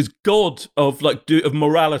regarded as this god of like of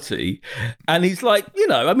morality, and he's like, you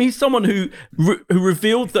know, I mean, he's someone who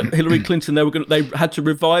revealed that Hillary Clinton, they had to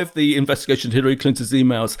revive the investigation of Hillary Clinton's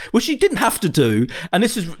emails, which he didn't have to do, and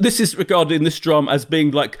this is regarded in this drama as being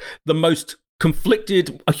like the most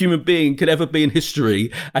conflicted a human being could ever be in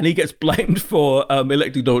history, and he gets blamed for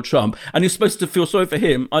electing Donald Trump, and you're supposed to feel sorry for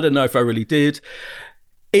him. I don't know if I really did.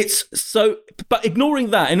 It's so, but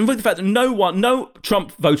ignoring that, and with the fact that no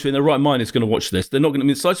Trump voter in their right mind is going to watch this, they're not going to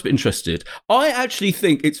be slightly interested. I actually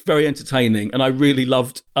think it's very entertaining, and I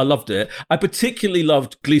loved it. I particularly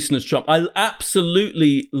loved Gleeson as Trump. I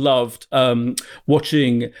absolutely loved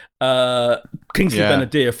watching Kingsley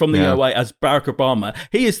Ben-Adir from the OA as Barack Obama.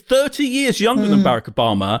 He is 30 years younger than Barack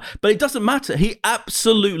Obama, but it doesn't matter. He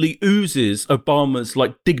absolutely oozes Obama's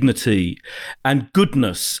like dignity and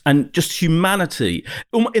goodness and just humanity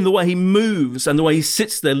in the way he moves and the way he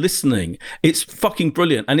sits there listening. It's fucking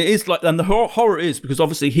brilliant. And it is like, and the horror is because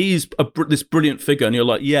obviously he's this brilliant figure, and you're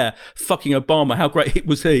like, yeah, fucking Obama, how great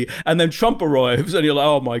was he? And then Trump arrives, and you're like,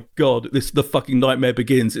 oh my God, the fucking nightmare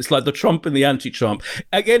begins. It's like the Trump and the anti-Trump.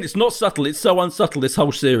 Again, it's not subtle. It's so unsubtle, this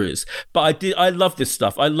whole series. But I love this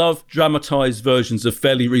stuff. I love dramatized versions of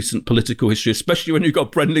fairly recent political history, especially when you've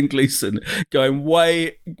got Brendan Gleeson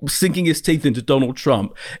sinking his teeth into Donald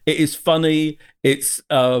Trump. It is funny. It's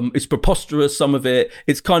preposterous, some of it.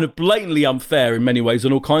 It's kind of blatantly unfair in many ways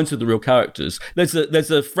on all kinds of the real characters. There's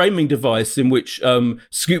a framing device in which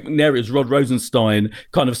Scoot McNairy as Rod Rosenstein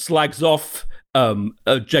kind of slags off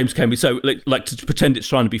James Comey, so like to pretend it's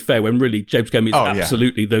trying to be fair when really James Comey is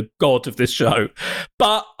absolutely the god of this show.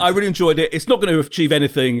 But I really enjoyed it. It's not going to achieve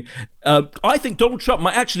anything. I think Donald Trump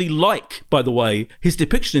might actually like, by the way, his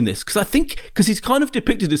depiction in this, because he's kind of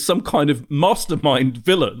depicted as some kind of mastermind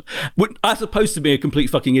villain, as opposed to being a complete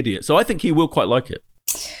fucking idiot. So I think he will quite like it.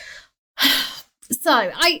 So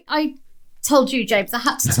I told you, James, I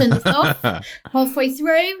had to turn this off halfway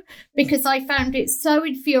through because I found it so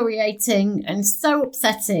infuriating and so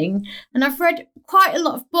upsetting. And I've read quite a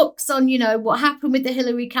lot of books on, what happened with the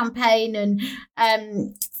Hillary campaign and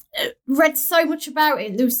read so much about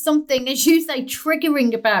it. There was something, as you say,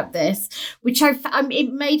 triggering about this, which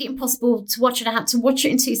it made it impossible to watch, and I had to watch it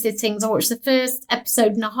in 2 sittings. I watched the first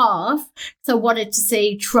episode and a half, so I wanted to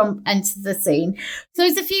see Trump enter the scene. So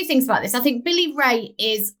there's a few things about this. I think Billy Ray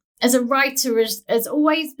is, as a writer, has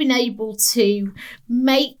always been able to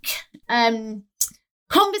make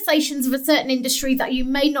conversations of a certain industry that you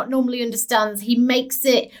may not normally understand. He makes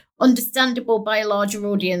it understandable by a larger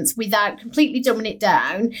audience without completely dumbing it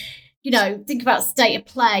down. Think about State of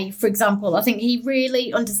Play, for example. I think he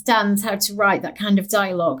really understands how to write that kind of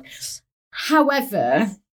dialogue.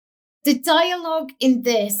 However, the dialogue in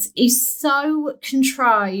this is so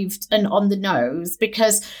contrived and on the nose,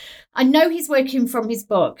 because I know he's working from his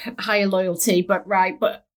book, Higher Loyalty, but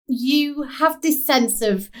you have this sense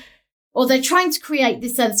of, or they're trying to create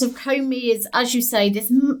this sense of Comey is, as you say,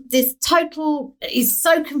 this total is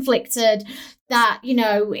so conflicted that,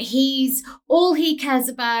 he's all he cares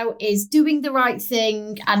about is doing the right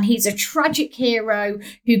thing. And he's a tragic hero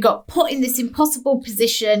who got put in this impossible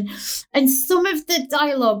position. And some of the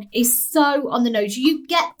dialogue is so on the nose. You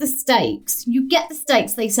get the stakes.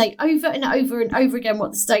 They say over and over and over again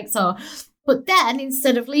what the stakes are. But then,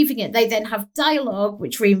 instead of leaving it, they then have dialogue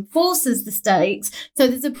which reinforces the stakes. So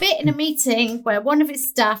there's a bit in a meeting where one of his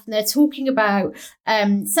staff, and they're talking about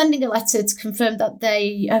sending a letter to confirm that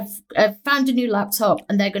they have found a new laptop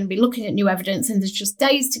and they're going to be looking at new evidence, and there's just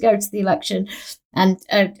days to go to the election. And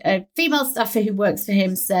a female staffer who works for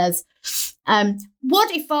him says, what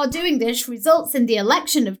if our doing this results in the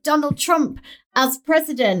election of Donald Trump as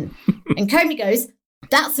president? And Comey goes,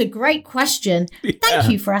 that's a great question. Yeah. Thank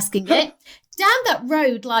you for asking it. Down that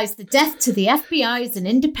road lies the death to the FBI as an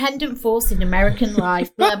independent force in American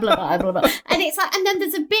life, blah, blah, blah, blah, blah. And it's like, and then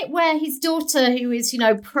there's a bit where his daughter, who is,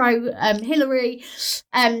 pro Hillary,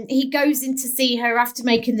 he goes in to see her after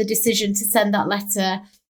making the decision to send that letter.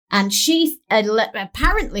 And she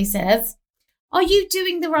apparently says, are you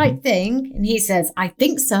doing the right thing? And he says, I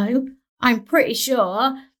think so. I'm pretty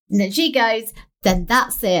sure. And then she goes, then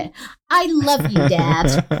that's it. I love you,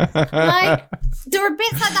 Dad. There are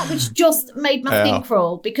bits like that which just made my skin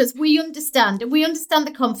crawl, because we understand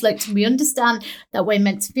the conflict, and we understand that we're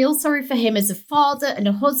meant to feel sorry for him as a father and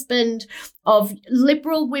a husband of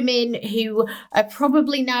liberal women who are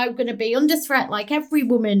probably now going to be under threat, like every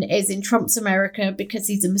woman is in Trump's America, because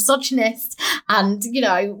he's a misogynist. And,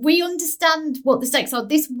 we understand what the stakes are.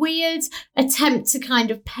 This weird attempt to kind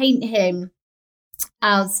of paint him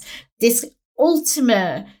as this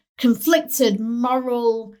ultimate conflicted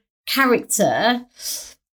moral character,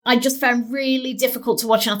 I just found really difficult to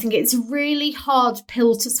watch. And I think it's a really hard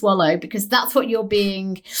pill to swallow, because that's what you're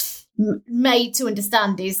being made to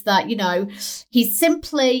understand, is that, he's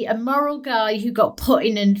simply a moral guy who got put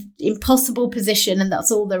in an impossible position, and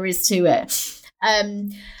that's all there is to it.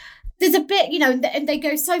 There's a bit, and they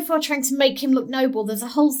go so far trying to make him look noble. There's a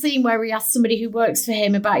whole scene where he asks somebody who works for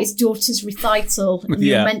him about his daughter's recital, and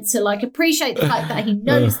you're meant to appreciate the fact that he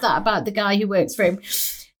knows that about the guy who works for him.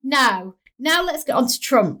 Now let's get on to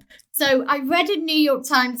Trump. So I read a New York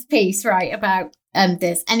Times piece, right, about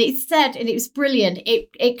this, and it said, and it was brilliant.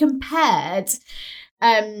 It compared.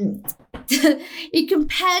 He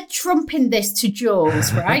compared Trump in this to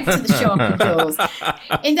Jaws, right? To the shark in Jaws.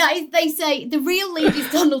 In that, they say the real lead is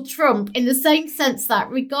Donald Trump, in the same sense that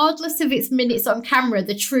regardless of its minutes on camera,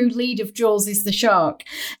 the true lead of Jaws is the shark.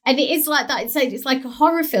 And it is like that. It's like a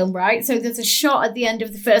horror film, right? So there's a shot at the end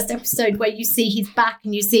of the first episode where you see his back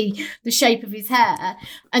and you see the shape of his hair.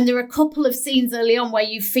 And there are a couple of scenes early on where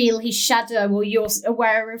you feel his shadow, or you're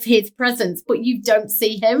aware of his presence, but you don't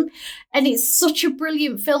see him. And it's such a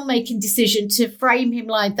brilliant filmmaking decision to frame him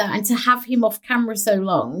like that and to have him off camera so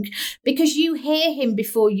long, because you hear him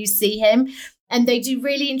before you see him. And they do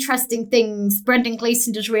really interesting things. Brendan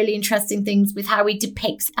Gleeson does really interesting things with how he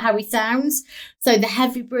depicts how he sounds. So the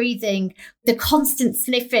heavy breathing, the constant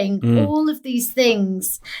sniffing, all of these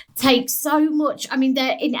things take so much. I mean,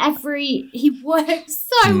 he works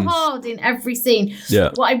so hard in every scene.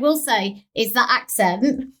 Yeah. What I will say is that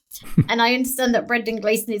accent, And I understand that Brendan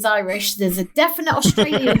Gleeson is Irish. There's a definite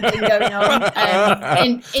Australian thing going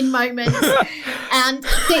on in moments. And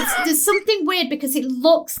there's something weird because it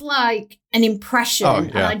looks like an impression.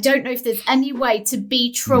 And I don't know if there's any way to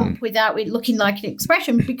be Trump without it looking like an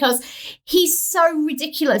expression, because he's so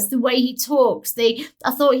ridiculous the way he talks.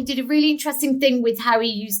 I thought he did a really interesting thing with how he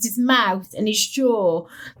used his mouth and his jaw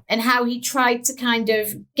and how he tried to kind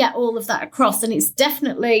of get all of that across. And it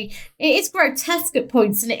is grotesque at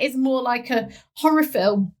points, and it is more like a horror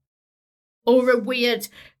film or a weird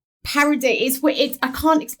parody. I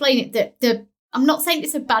can't explain it. I'm not saying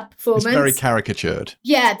it's a bad performance. It's very caricatured.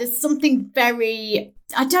 Yeah, there's something very,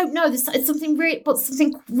 I don't know, there's something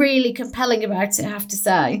really compelling about it, I have to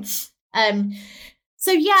say.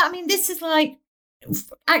 So yeah, I mean, this is like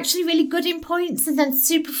actually really good in points and then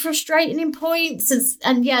super frustrating in points.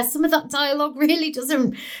 And yeah, some of that dialogue really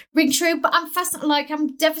doesn't ring true, but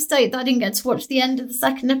I'm devastated that I didn't get to watch the end of the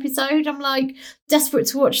second episode. I'm like desperate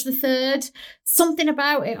to watch the third. Something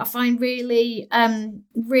about it I find really,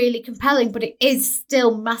 really compelling, but it is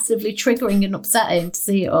still massively triggering and upsetting to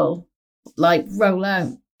see it all like roll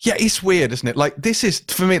out. Yeah, it's weird, isn't it? Like, this is,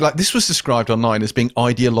 for me, like, this was described online as being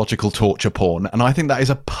ideological torture porn. And I think that is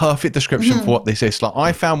a perfect description for what this is. Like,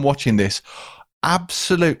 I found watching this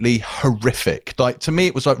absolutely horrific. Like, to me,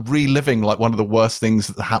 it was like reliving like one of the worst things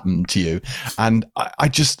that happened to you. And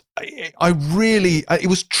it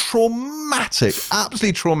was traumatic,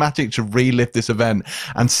 absolutely traumatic to relive this event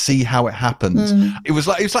and see how it happened. It was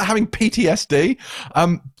like having PTSD.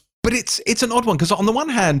 But it's an odd one because on the one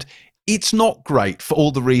hand, it's not great for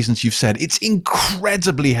all the reasons you've said. It's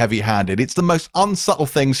incredibly heavy-handed. It's the most unsubtle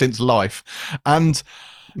thing since life. And,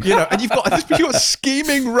 you know, and you've got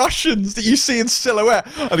scheming Russians that you see in silhouette.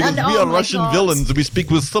 And we are Russian villains and we speak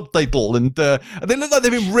with subtitle. And they look like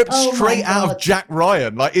they've been ripped straight out of Jack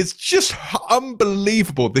Ryan. Like, it's just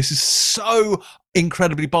unbelievable. This is so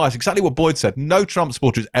incredibly biased. Exactly what Boyd said. No Trump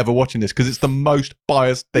supporter is ever watching this because it's the most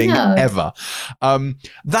biased thing ever.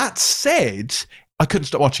 That said, I couldn't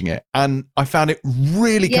stop watching it, and I found it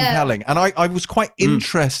really compelling. And I was quite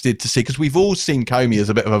interested to see, because we've all seen Comey as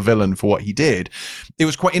a bit of a villain for what he did. It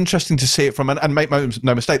was quite interesting to see it from, and make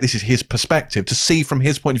no mistake, this is his perspective, to see from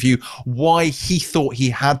his point of view why he thought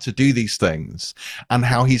he had to do these things and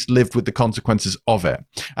how he's lived with the consequences of it.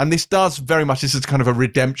 And this is kind of a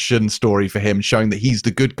redemption story for him, showing that he's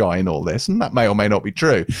the good guy in all this. And that may or may not be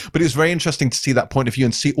true. But it was very interesting to see that point of view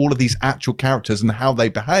and see all of these actual characters and how they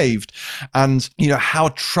behaved. And, you know, how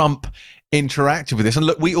Trump interacted with this. And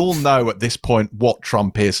look, we all know at this point what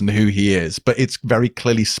Trump is and who he is, but it's very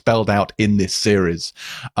clearly spelled out in this series.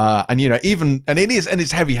 And, you know,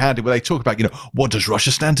 it's heavy-handed where they talk about, you know, what does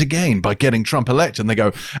Russia stand to gain by getting Trump elected? And they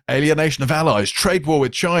go, alienation of allies, trade war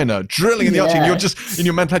with China, drilling in the Arctic. And you're just, in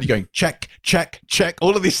your mentality, going, check, check, check.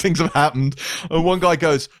 All of these things have happened. And one guy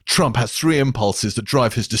goes, Trump has 3 impulses that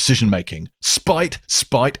drive his decision-making: spite,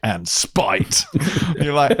 spite, and spite. And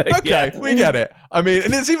you're like, okay, we get it. I mean,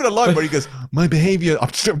 and it's even a line where he goes, my behavior,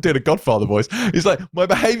 I'm still doing a Godfather voice. He's like, my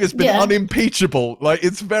behavior's been unimpeachable. Like,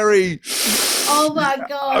 it's very... Oh my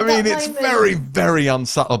God. I mean, it's very, very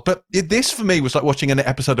unsubtle. But this for me was like watching an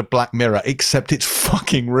episode of Black Mirror, except it's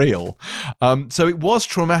fucking real. So it was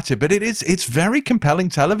traumatic, but it's very compelling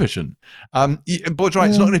television. Boyd's right,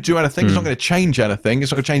 it's not going to do anything. It's not going to change anything.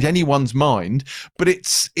 It's not going to change anyone's mind. But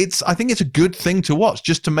I think it's a good thing to watch,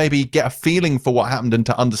 just to maybe get a feeling for what happened and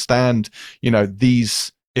to understand, you know,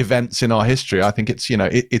 these events in our history. I think it's, you know,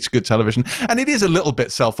 it's good television, and it is a little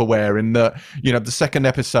bit self-aware in that, you know, the second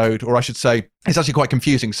episode, or I should say, it's actually quite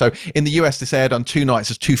confusing. So in the US, this aired on 2 nights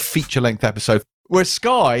as 2 feature-length episodes, whereas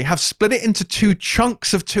Sky have split it into 2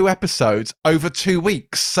 chunks of 2 episodes over 2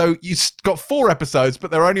 weeks. So you've got 4 episodes,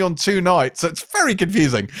 but they're only on 2 nights. So it's very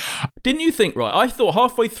confusing. Didn't you think, right? I thought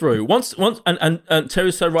halfway through, once, and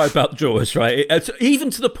Terry's so right about Jaws, right? Even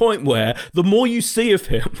to the point where the more you see of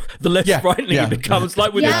him, the less frightening it becomes,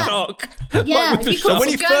 like with the shark. Yeah. Like with the shark. So when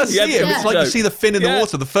you first see him, it's like you see the fin in the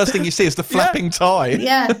water. The first thing you see is the flapping tie.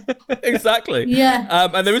 Yeah. Exactly. Yeah.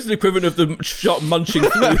 And there is an equivalent of the shark munching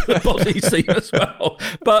through the body scene as well.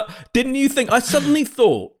 But didn't you think, I suddenly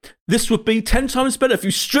thought this would be 10 times better if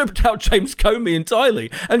you stripped out James Comey entirely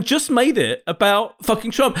and just made it about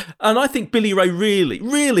fucking Trump. And I think Billy Ray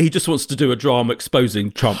really, he just wants to do a drama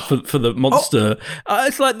exposing Trump for the monster.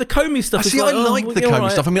 It's like the Comey stuff. I like the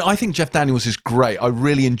Comey stuff. I mean, I think Jeff Daniels is great. I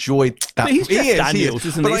really enjoyed that. But he's Jeff Daniels,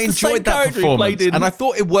 isn't he? But I enjoyed that performance. And I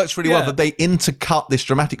thought it works really well that they intercut this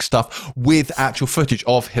dramatic stuff with actual footage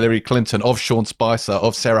of Hillary Clinton, of Sean Spicer,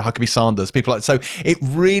 of Sarah Huckabee Sanders, people like. So it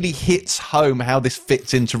really hits home how this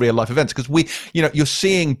fits into real life. life events, because you're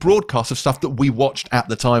seeing broadcasts of stuff that we watched at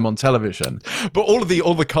the time on television, but all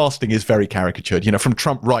the casting is very caricatured, from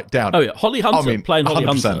Trump right down. Oh yeah, Holly Hunter playing Holly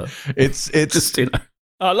 100%. Hunter. It's just,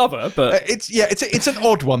 I love her, but it's an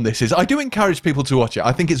odd one. This is. I do encourage people to watch it.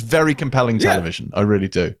 I think it's very compelling television. I really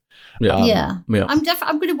do. Yeah. I'm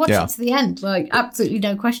going to watch it to the end. Like, absolutely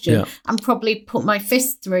no question. Yeah. And probably put my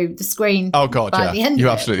fist through the screen. Oh God, by the end you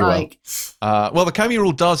of absolutely it. will. Well, the Comey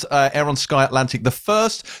Rule does air on Sky Atlantic. The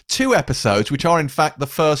first 2 episodes, which are in fact the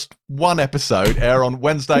first 1 episode, air on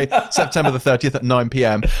Wednesday, September the 30th at 9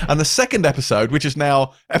 p.m. And the second episode, which is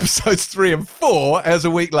now episodes 3 and 4, airs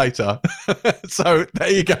a week later. So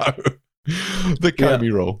there you go. The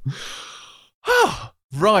Comey Rule.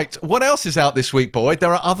 Right. What else is out this week, Boyd?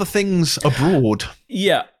 There are other things abroad.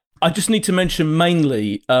 Yeah. I just need to mention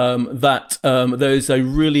mainly that there is a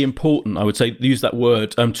really important, I would say, use that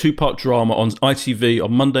word, 2-part drama on ITV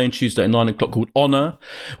on Monday and Tuesday at 9 o'clock called Honour,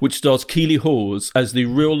 which stars Keely Hawes as the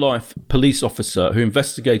real-life police officer who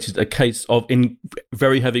investigated a case of, in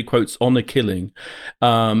very heavy quotes, honour killing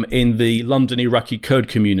in the London Iraqi Kurd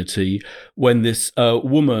community when this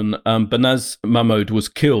woman, Banaz Mahmoud, was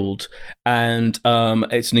killed. And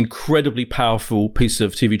it's an incredibly powerful piece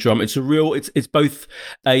of TV drama. It's both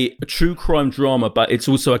a true crime drama, but it's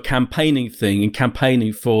also a campaigning thing, and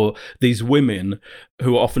campaigning for these women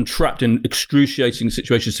who are often trapped in excruciating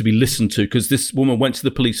situations to be listened to, because this woman went to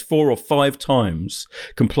the police 4 or 5 times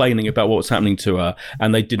complaining about what was happening to her,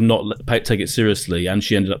 and they did not take it seriously, and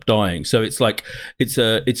she ended up dying. So it's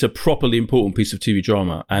a properly important piece of TV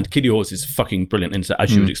drama, and Keely Hawes is fucking brilliant in it,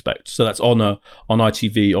 as you would expect. So that's Honour on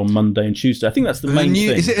ITV on Monday and Tuesday. I think that's the main thing.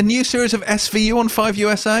 Is it a new series of SVU on 5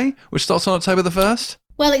 USA, which starts on October the 1st?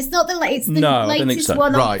 Well, it's not the latest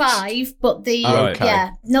one on 5, but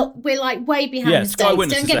we're like way behind the States.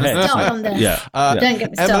 Don't get me started on this. Don't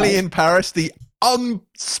get me started. Emily in Paris, the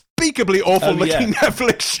unspeakably awful looking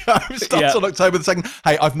Netflix show, starts on October the 2nd.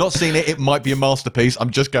 Hey, I've not seen it. It might be a masterpiece.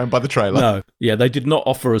 I'm just going by the trailer. No, they did not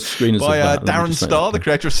offer us screeners by of that. Darren Star, the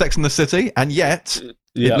creator of Sex and the City, and yet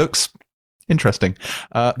it looks interesting.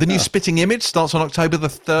 The new Spitting Image starts on October the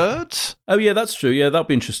 3rd. Oh, yeah, that's true. Yeah, that'll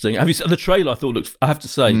be interesting. Have you seen the trailer? I thought looked, I have to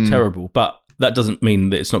say, terrible, but that doesn't mean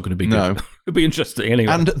that it's not going to be good. No. It'll be interesting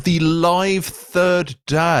anyway. And the live third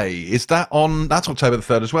day, that's October the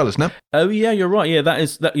 3rd as well, isn't it? Oh, yeah, you're right. Yeah, that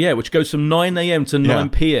is that. Yeah, which goes from 9 a.m. to 9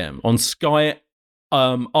 p.m. on Sky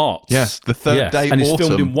Arts. Yes, the third day, and it's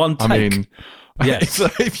filmed in one take. I mean, so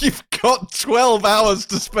if you've got 12 hours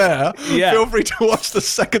to spare, feel free to watch the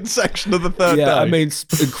second section of the third day. I mean,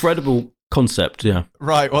 it's incredible concept,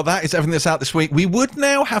 Right, well, that is everything that's out this week. We would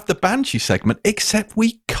now have the Banshee segment, except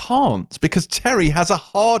we can't, because Terry has a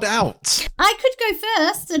hard out. I could go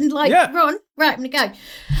first and, run. Right, I'm going to go.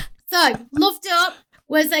 So, Loved Up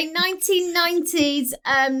was a 1990s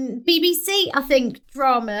BBC, I think,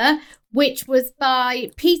 drama, which was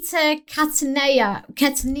by Peter Cattaneo,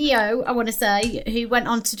 I want to say, who went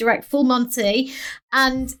on to direct Full Monty.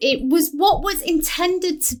 And it was what was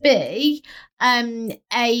intended to be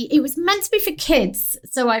it was meant to be for kids,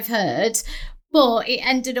 so I've heard, but it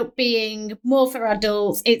ended up being more for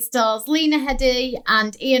adults. It stars Lena Headey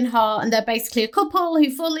and Ian Hart, and they're basically a couple who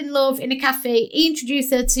fall in love in a cafe. He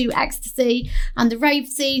introduced her to ecstasy and the rave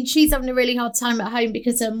scene. She's having a really hard time at home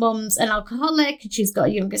because her mum's an alcoholic and she's got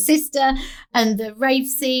a younger sister, and the rave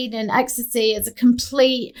scene and ecstasy is a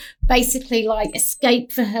complete, basically,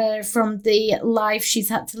 escape for her from the life she's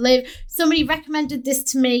had to live. Somebody recommended this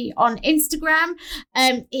to me on Instagram.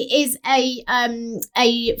 It is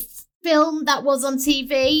a film that was on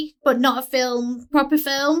TV, but not a proper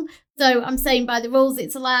film. So I'm saying by the rules,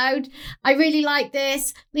 it's allowed. I really like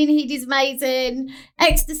this. Lena Headey's amazing.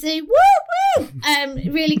 Ecstasy, woo!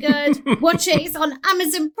 Really good. Watch it. It's on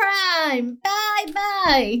Amazon Prime.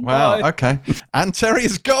 Bye. Wow, okay. And Terry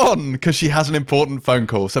is gone because she has an important phone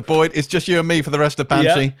call. So, Boyd, it's just you and me for the rest of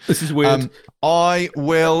Banshee. Yeah, this is weird. I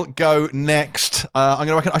will go next.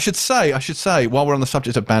 I should say, while we're on the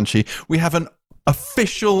subject of Banshee, we have an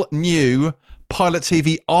official new Pilot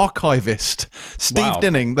TV archivist, Steve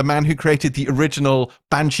Dinning, the man who created the original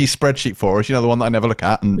Banshee spreadsheet for us, the one that I never look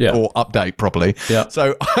at or update properly. Yeah.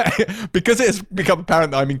 So because it has become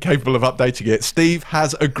apparent that I'm incapable of updating it, Steve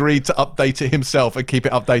has agreed to update it himself and keep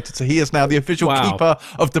it updated. So he is now the official keeper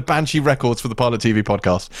of the Banshee records for the Pilot TV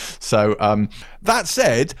podcast. So that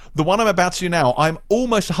said, the one I'm about to do now, I'm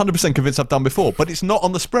almost 100% convinced I've done before, but it's not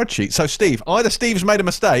on the spreadsheet. So Steve, either Steve's made a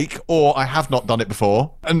mistake or I have not done it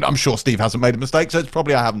before. And I'm sure Steve hasn't made a mistake, so it's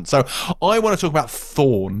probably I haven't. So I want to talk about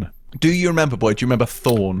Thorn. Do you remember, Boyd? Do you remember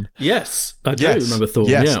Thorn? Yes, I do remember Thorn.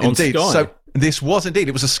 Yes, on indeed. Sky. So This was indeed.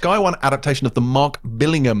 It was a Sky One adaptation of the Mark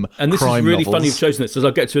Billingham and this crime is really novels. funny you've chosen this, as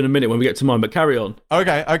I'll get to in a minute when we get to mine, but carry on.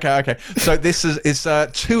 Okay. So this is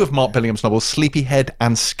two of Mark Billingham's novels, Sleepyhead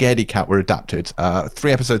and Scaredy Cat, were adapted.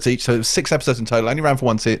 3 episodes each, so 6 episodes in total. Only ran for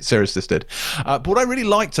one series, this did. But what I really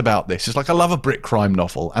liked about this is, like, I love a Brit crime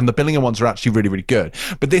novel, and the Billingham ones are actually really, really good.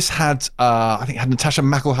 But this had, I think it had Natasha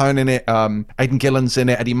McElhone in it, Aidan Gillen's in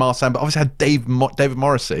it, Eddie Marsan, but obviously had David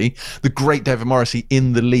Morrissey, the great David Morrissey,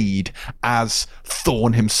 in the lead as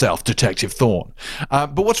Thorne himself, Detective Thorne.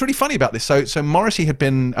 But what's really funny about this, so Morrissey had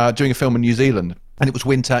been doing a film in New Zealand, and it was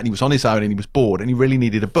winter, and he was on his own, and he was bored, and he really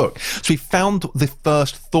needed a book. So he found the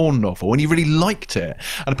first Thorne novel, and he really liked it.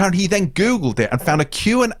 And apparently he then Googled it and found a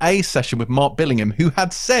Q&A session with Mark Billingham, who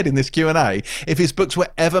had said in this Q&A, if his books were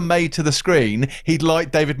ever made to the screen, he'd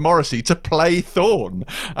like David Morrissey to play Thorne.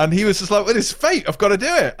 And he was just like, well, it's fate, I've got to do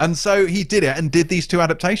it. And so he did it and did these 2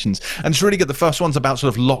 adaptations. And it's really good. The first one's about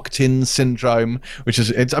sort of locked-in syndrome, which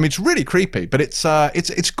is, it's really creepy, but it's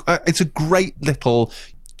a great little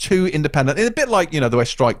 2 independent, a bit like, the way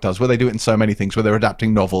Strike does, where they do it in so many things, where they're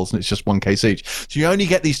adapting novels and it's just 1 case each. So you only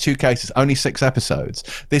get these 2 cases, only 6 episodes.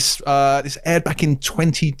 This aired back in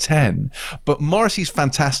 2010, but Morrissey's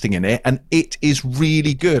fantastic in it, and it is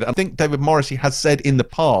really good. I think David Morrissey has said in the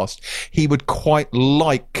past he would quite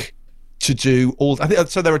like to do all. I think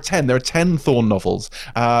so. There are 10 Thorne novels.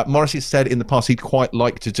 Morrissey said in the past he'd quite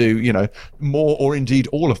like to do, more or indeed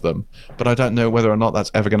all of them. But I don't know whether or not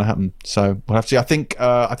that's ever going to happen. So we'll have to see. I think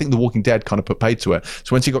The Walking Dead kind of put paid to it.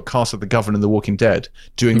 So once he got cast as the Governor in The Walking Dead,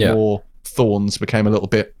 doing more Thorns became a little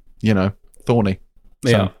bit, thorny.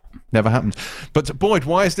 So, yeah. Never happened. But Boyd,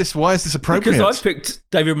 why is this appropriate? Because I picked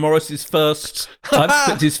David Morris's first. I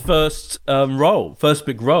picked his first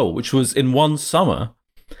big role, which was in One Summer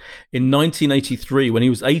in 1983 when he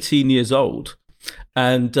was 18 years old.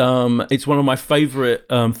 And it's one of my favourite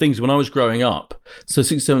things when I was growing up. So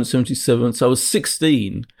 67, 77. So I was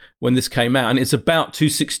 16 when this came out. And it's about 2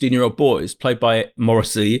 16-year-old boys played by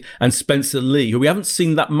Morrissey and Spencer Lee, who we haven't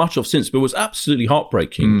seen that much of since, but was absolutely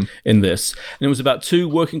heartbreaking in this. And it was about 2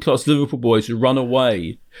 working-class Liverpool boys who run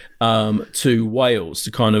away to Wales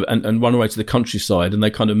to kind of and run away to the countryside, and they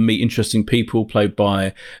kind of meet interesting people played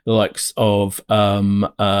by the likes of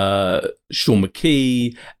Sean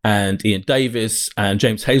McKee and Ian Davis and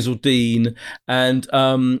James Hazeldine and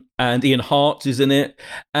Ian Hart is in it,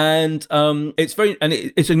 and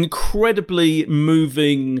it's an incredibly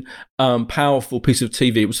moving, powerful piece of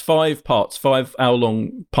TV. It was 5 parts,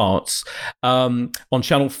 5-hour-long parts on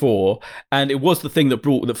Channel 4, and it was the thing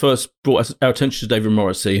that first brought our attention to David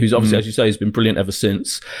Morrissey, who's obviously, as you say, has been brilliant ever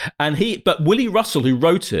since. But Willie Russell, who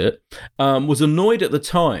wrote it, was annoyed at the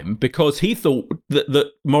time because he thought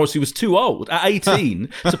that Morrissey was too old at 18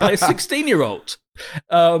 to play a 16-year-old.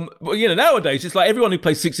 Nowadays it's like everyone who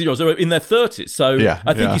plays 16-year-olds are in their 30s, so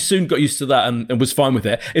I think he soon got used to that and was fine with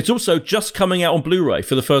it. It's also just coming out on Blu-ray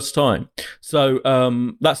for the first time, so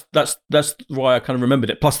that's why I kind of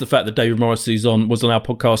remembered it, plus the fact that David Morrissey was on our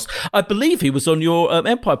podcast. I believe he was on your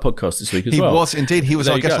Empire podcast this week as well. He was indeed. He was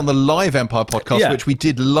our guest on the live Empire podcast, which we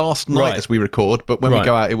did last night as we record, but when we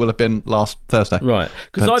go out it will have been last Thursday, right?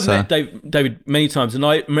 Because I've met David many times, and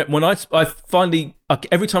I finally,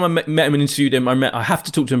 every time I met him and interviewed him, I have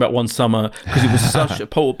to talk to him about One Summer because it was such a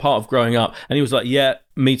part of growing up. And he was like, yeah,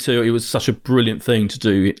 me too. It was such a brilliant thing to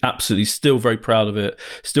do. Absolutely, still very proud of it.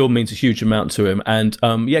 Still means a huge amount to him. And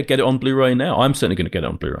get it on Blu-ray now. I'm certainly going to get it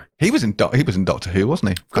on Blu-ray. He was in Doctor Who,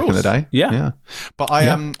 wasn't he? Back in the day. Yeah.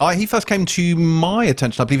 But he first came to my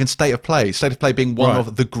attention, I believe, in State of Play. State of Play being one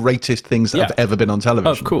of the greatest things that have ever been on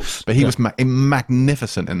television. Of course. But he was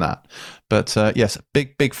magnificent in that. But yes,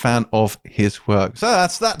 big fan of his work. So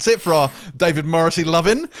that's it for our David Morrissey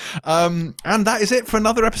loving. And that is it for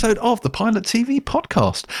another episode of the Pilot TV podcast.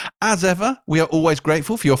 As ever, we are always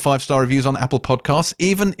grateful for your 5-star reviews on Apple Podcasts,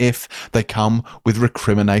 even if they come with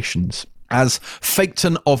recriminations. As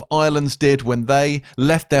Faketon of Islands did when they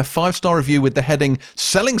left their 5-star review with the heading,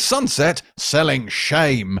 "Selling Sunset, Selling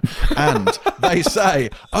Shame." And they say,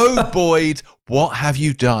 "Oh, Boyd, what have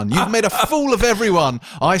you done? You've made a fool of everyone.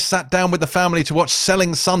 I sat down with the family to watch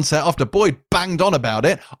Selling Sunset after Boyd banged on about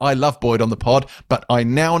it. I love Boyd on the pod, but I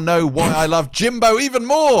now know why I love Jimbo even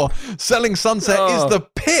more. Selling Sunset is the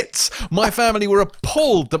pits. My family were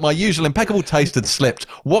appalled that my usual impeccable taste had slipped.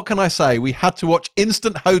 What can I say? We had to watch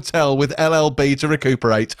Instant Hotel with LLB to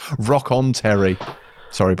recuperate. Rock on, Terry."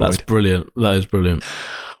 Sorry, Boyd. That's brilliant. That is brilliant.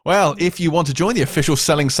 Well, if you want to join the official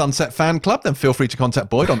Selling Sunset fan club, then feel free to contact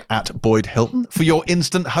Boyd on @BoydHilton. For your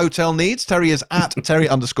instant hotel needs, Terry is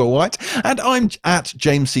 @Terry_White, and I'm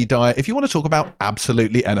 @James C. Dyer if you want to talk about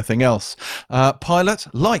absolutely anything else. Pilot,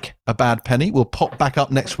 like A Bad Penny, will pop back up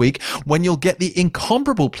next week when you'll get the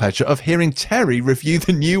incomparable pleasure of hearing Terry review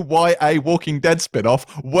the new YA Walking Dead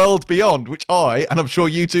spin-off, World Beyond, which I, and I'm sure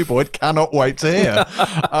you too, Boyd, cannot wait to hear.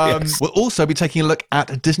 Yes. We'll also be taking a look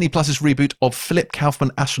at Disney Plus's reboot of Philip Kaufman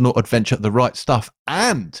astronaut adventure The Right Stuff,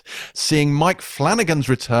 and seeing Mike Flanagan's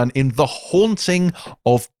return in The Haunting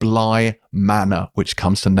of Bly Manor, which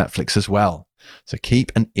comes to Netflix as well. So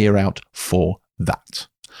keep an ear out for that.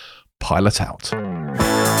 Pilot out.